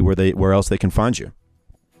everybody where else they can find you.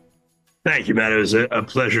 Thank you, Matt. It was a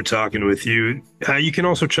pleasure talking with you. You can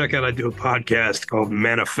also check out, I do a podcast called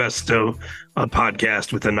Manifesto, a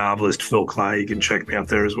podcast with the novelist Phil Cly. You can check me out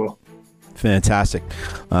there as well. Fantastic.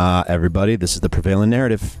 Everybody, this is The Prevailing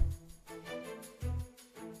Narrative.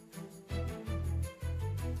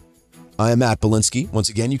 I am Matt Belinsky. Once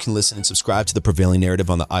again, you can listen and subscribe to The Prevailing Narrative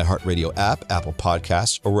on the iHeartRadio app, Apple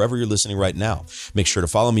Podcasts, or wherever you're listening right now. Make sure to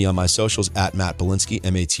follow me on my socials at Matt Belinsky,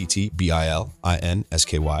 MattBilinsky.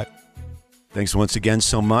 Thanks once again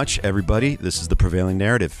so much, everybody. This is The Prevailing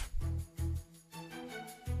Narrative.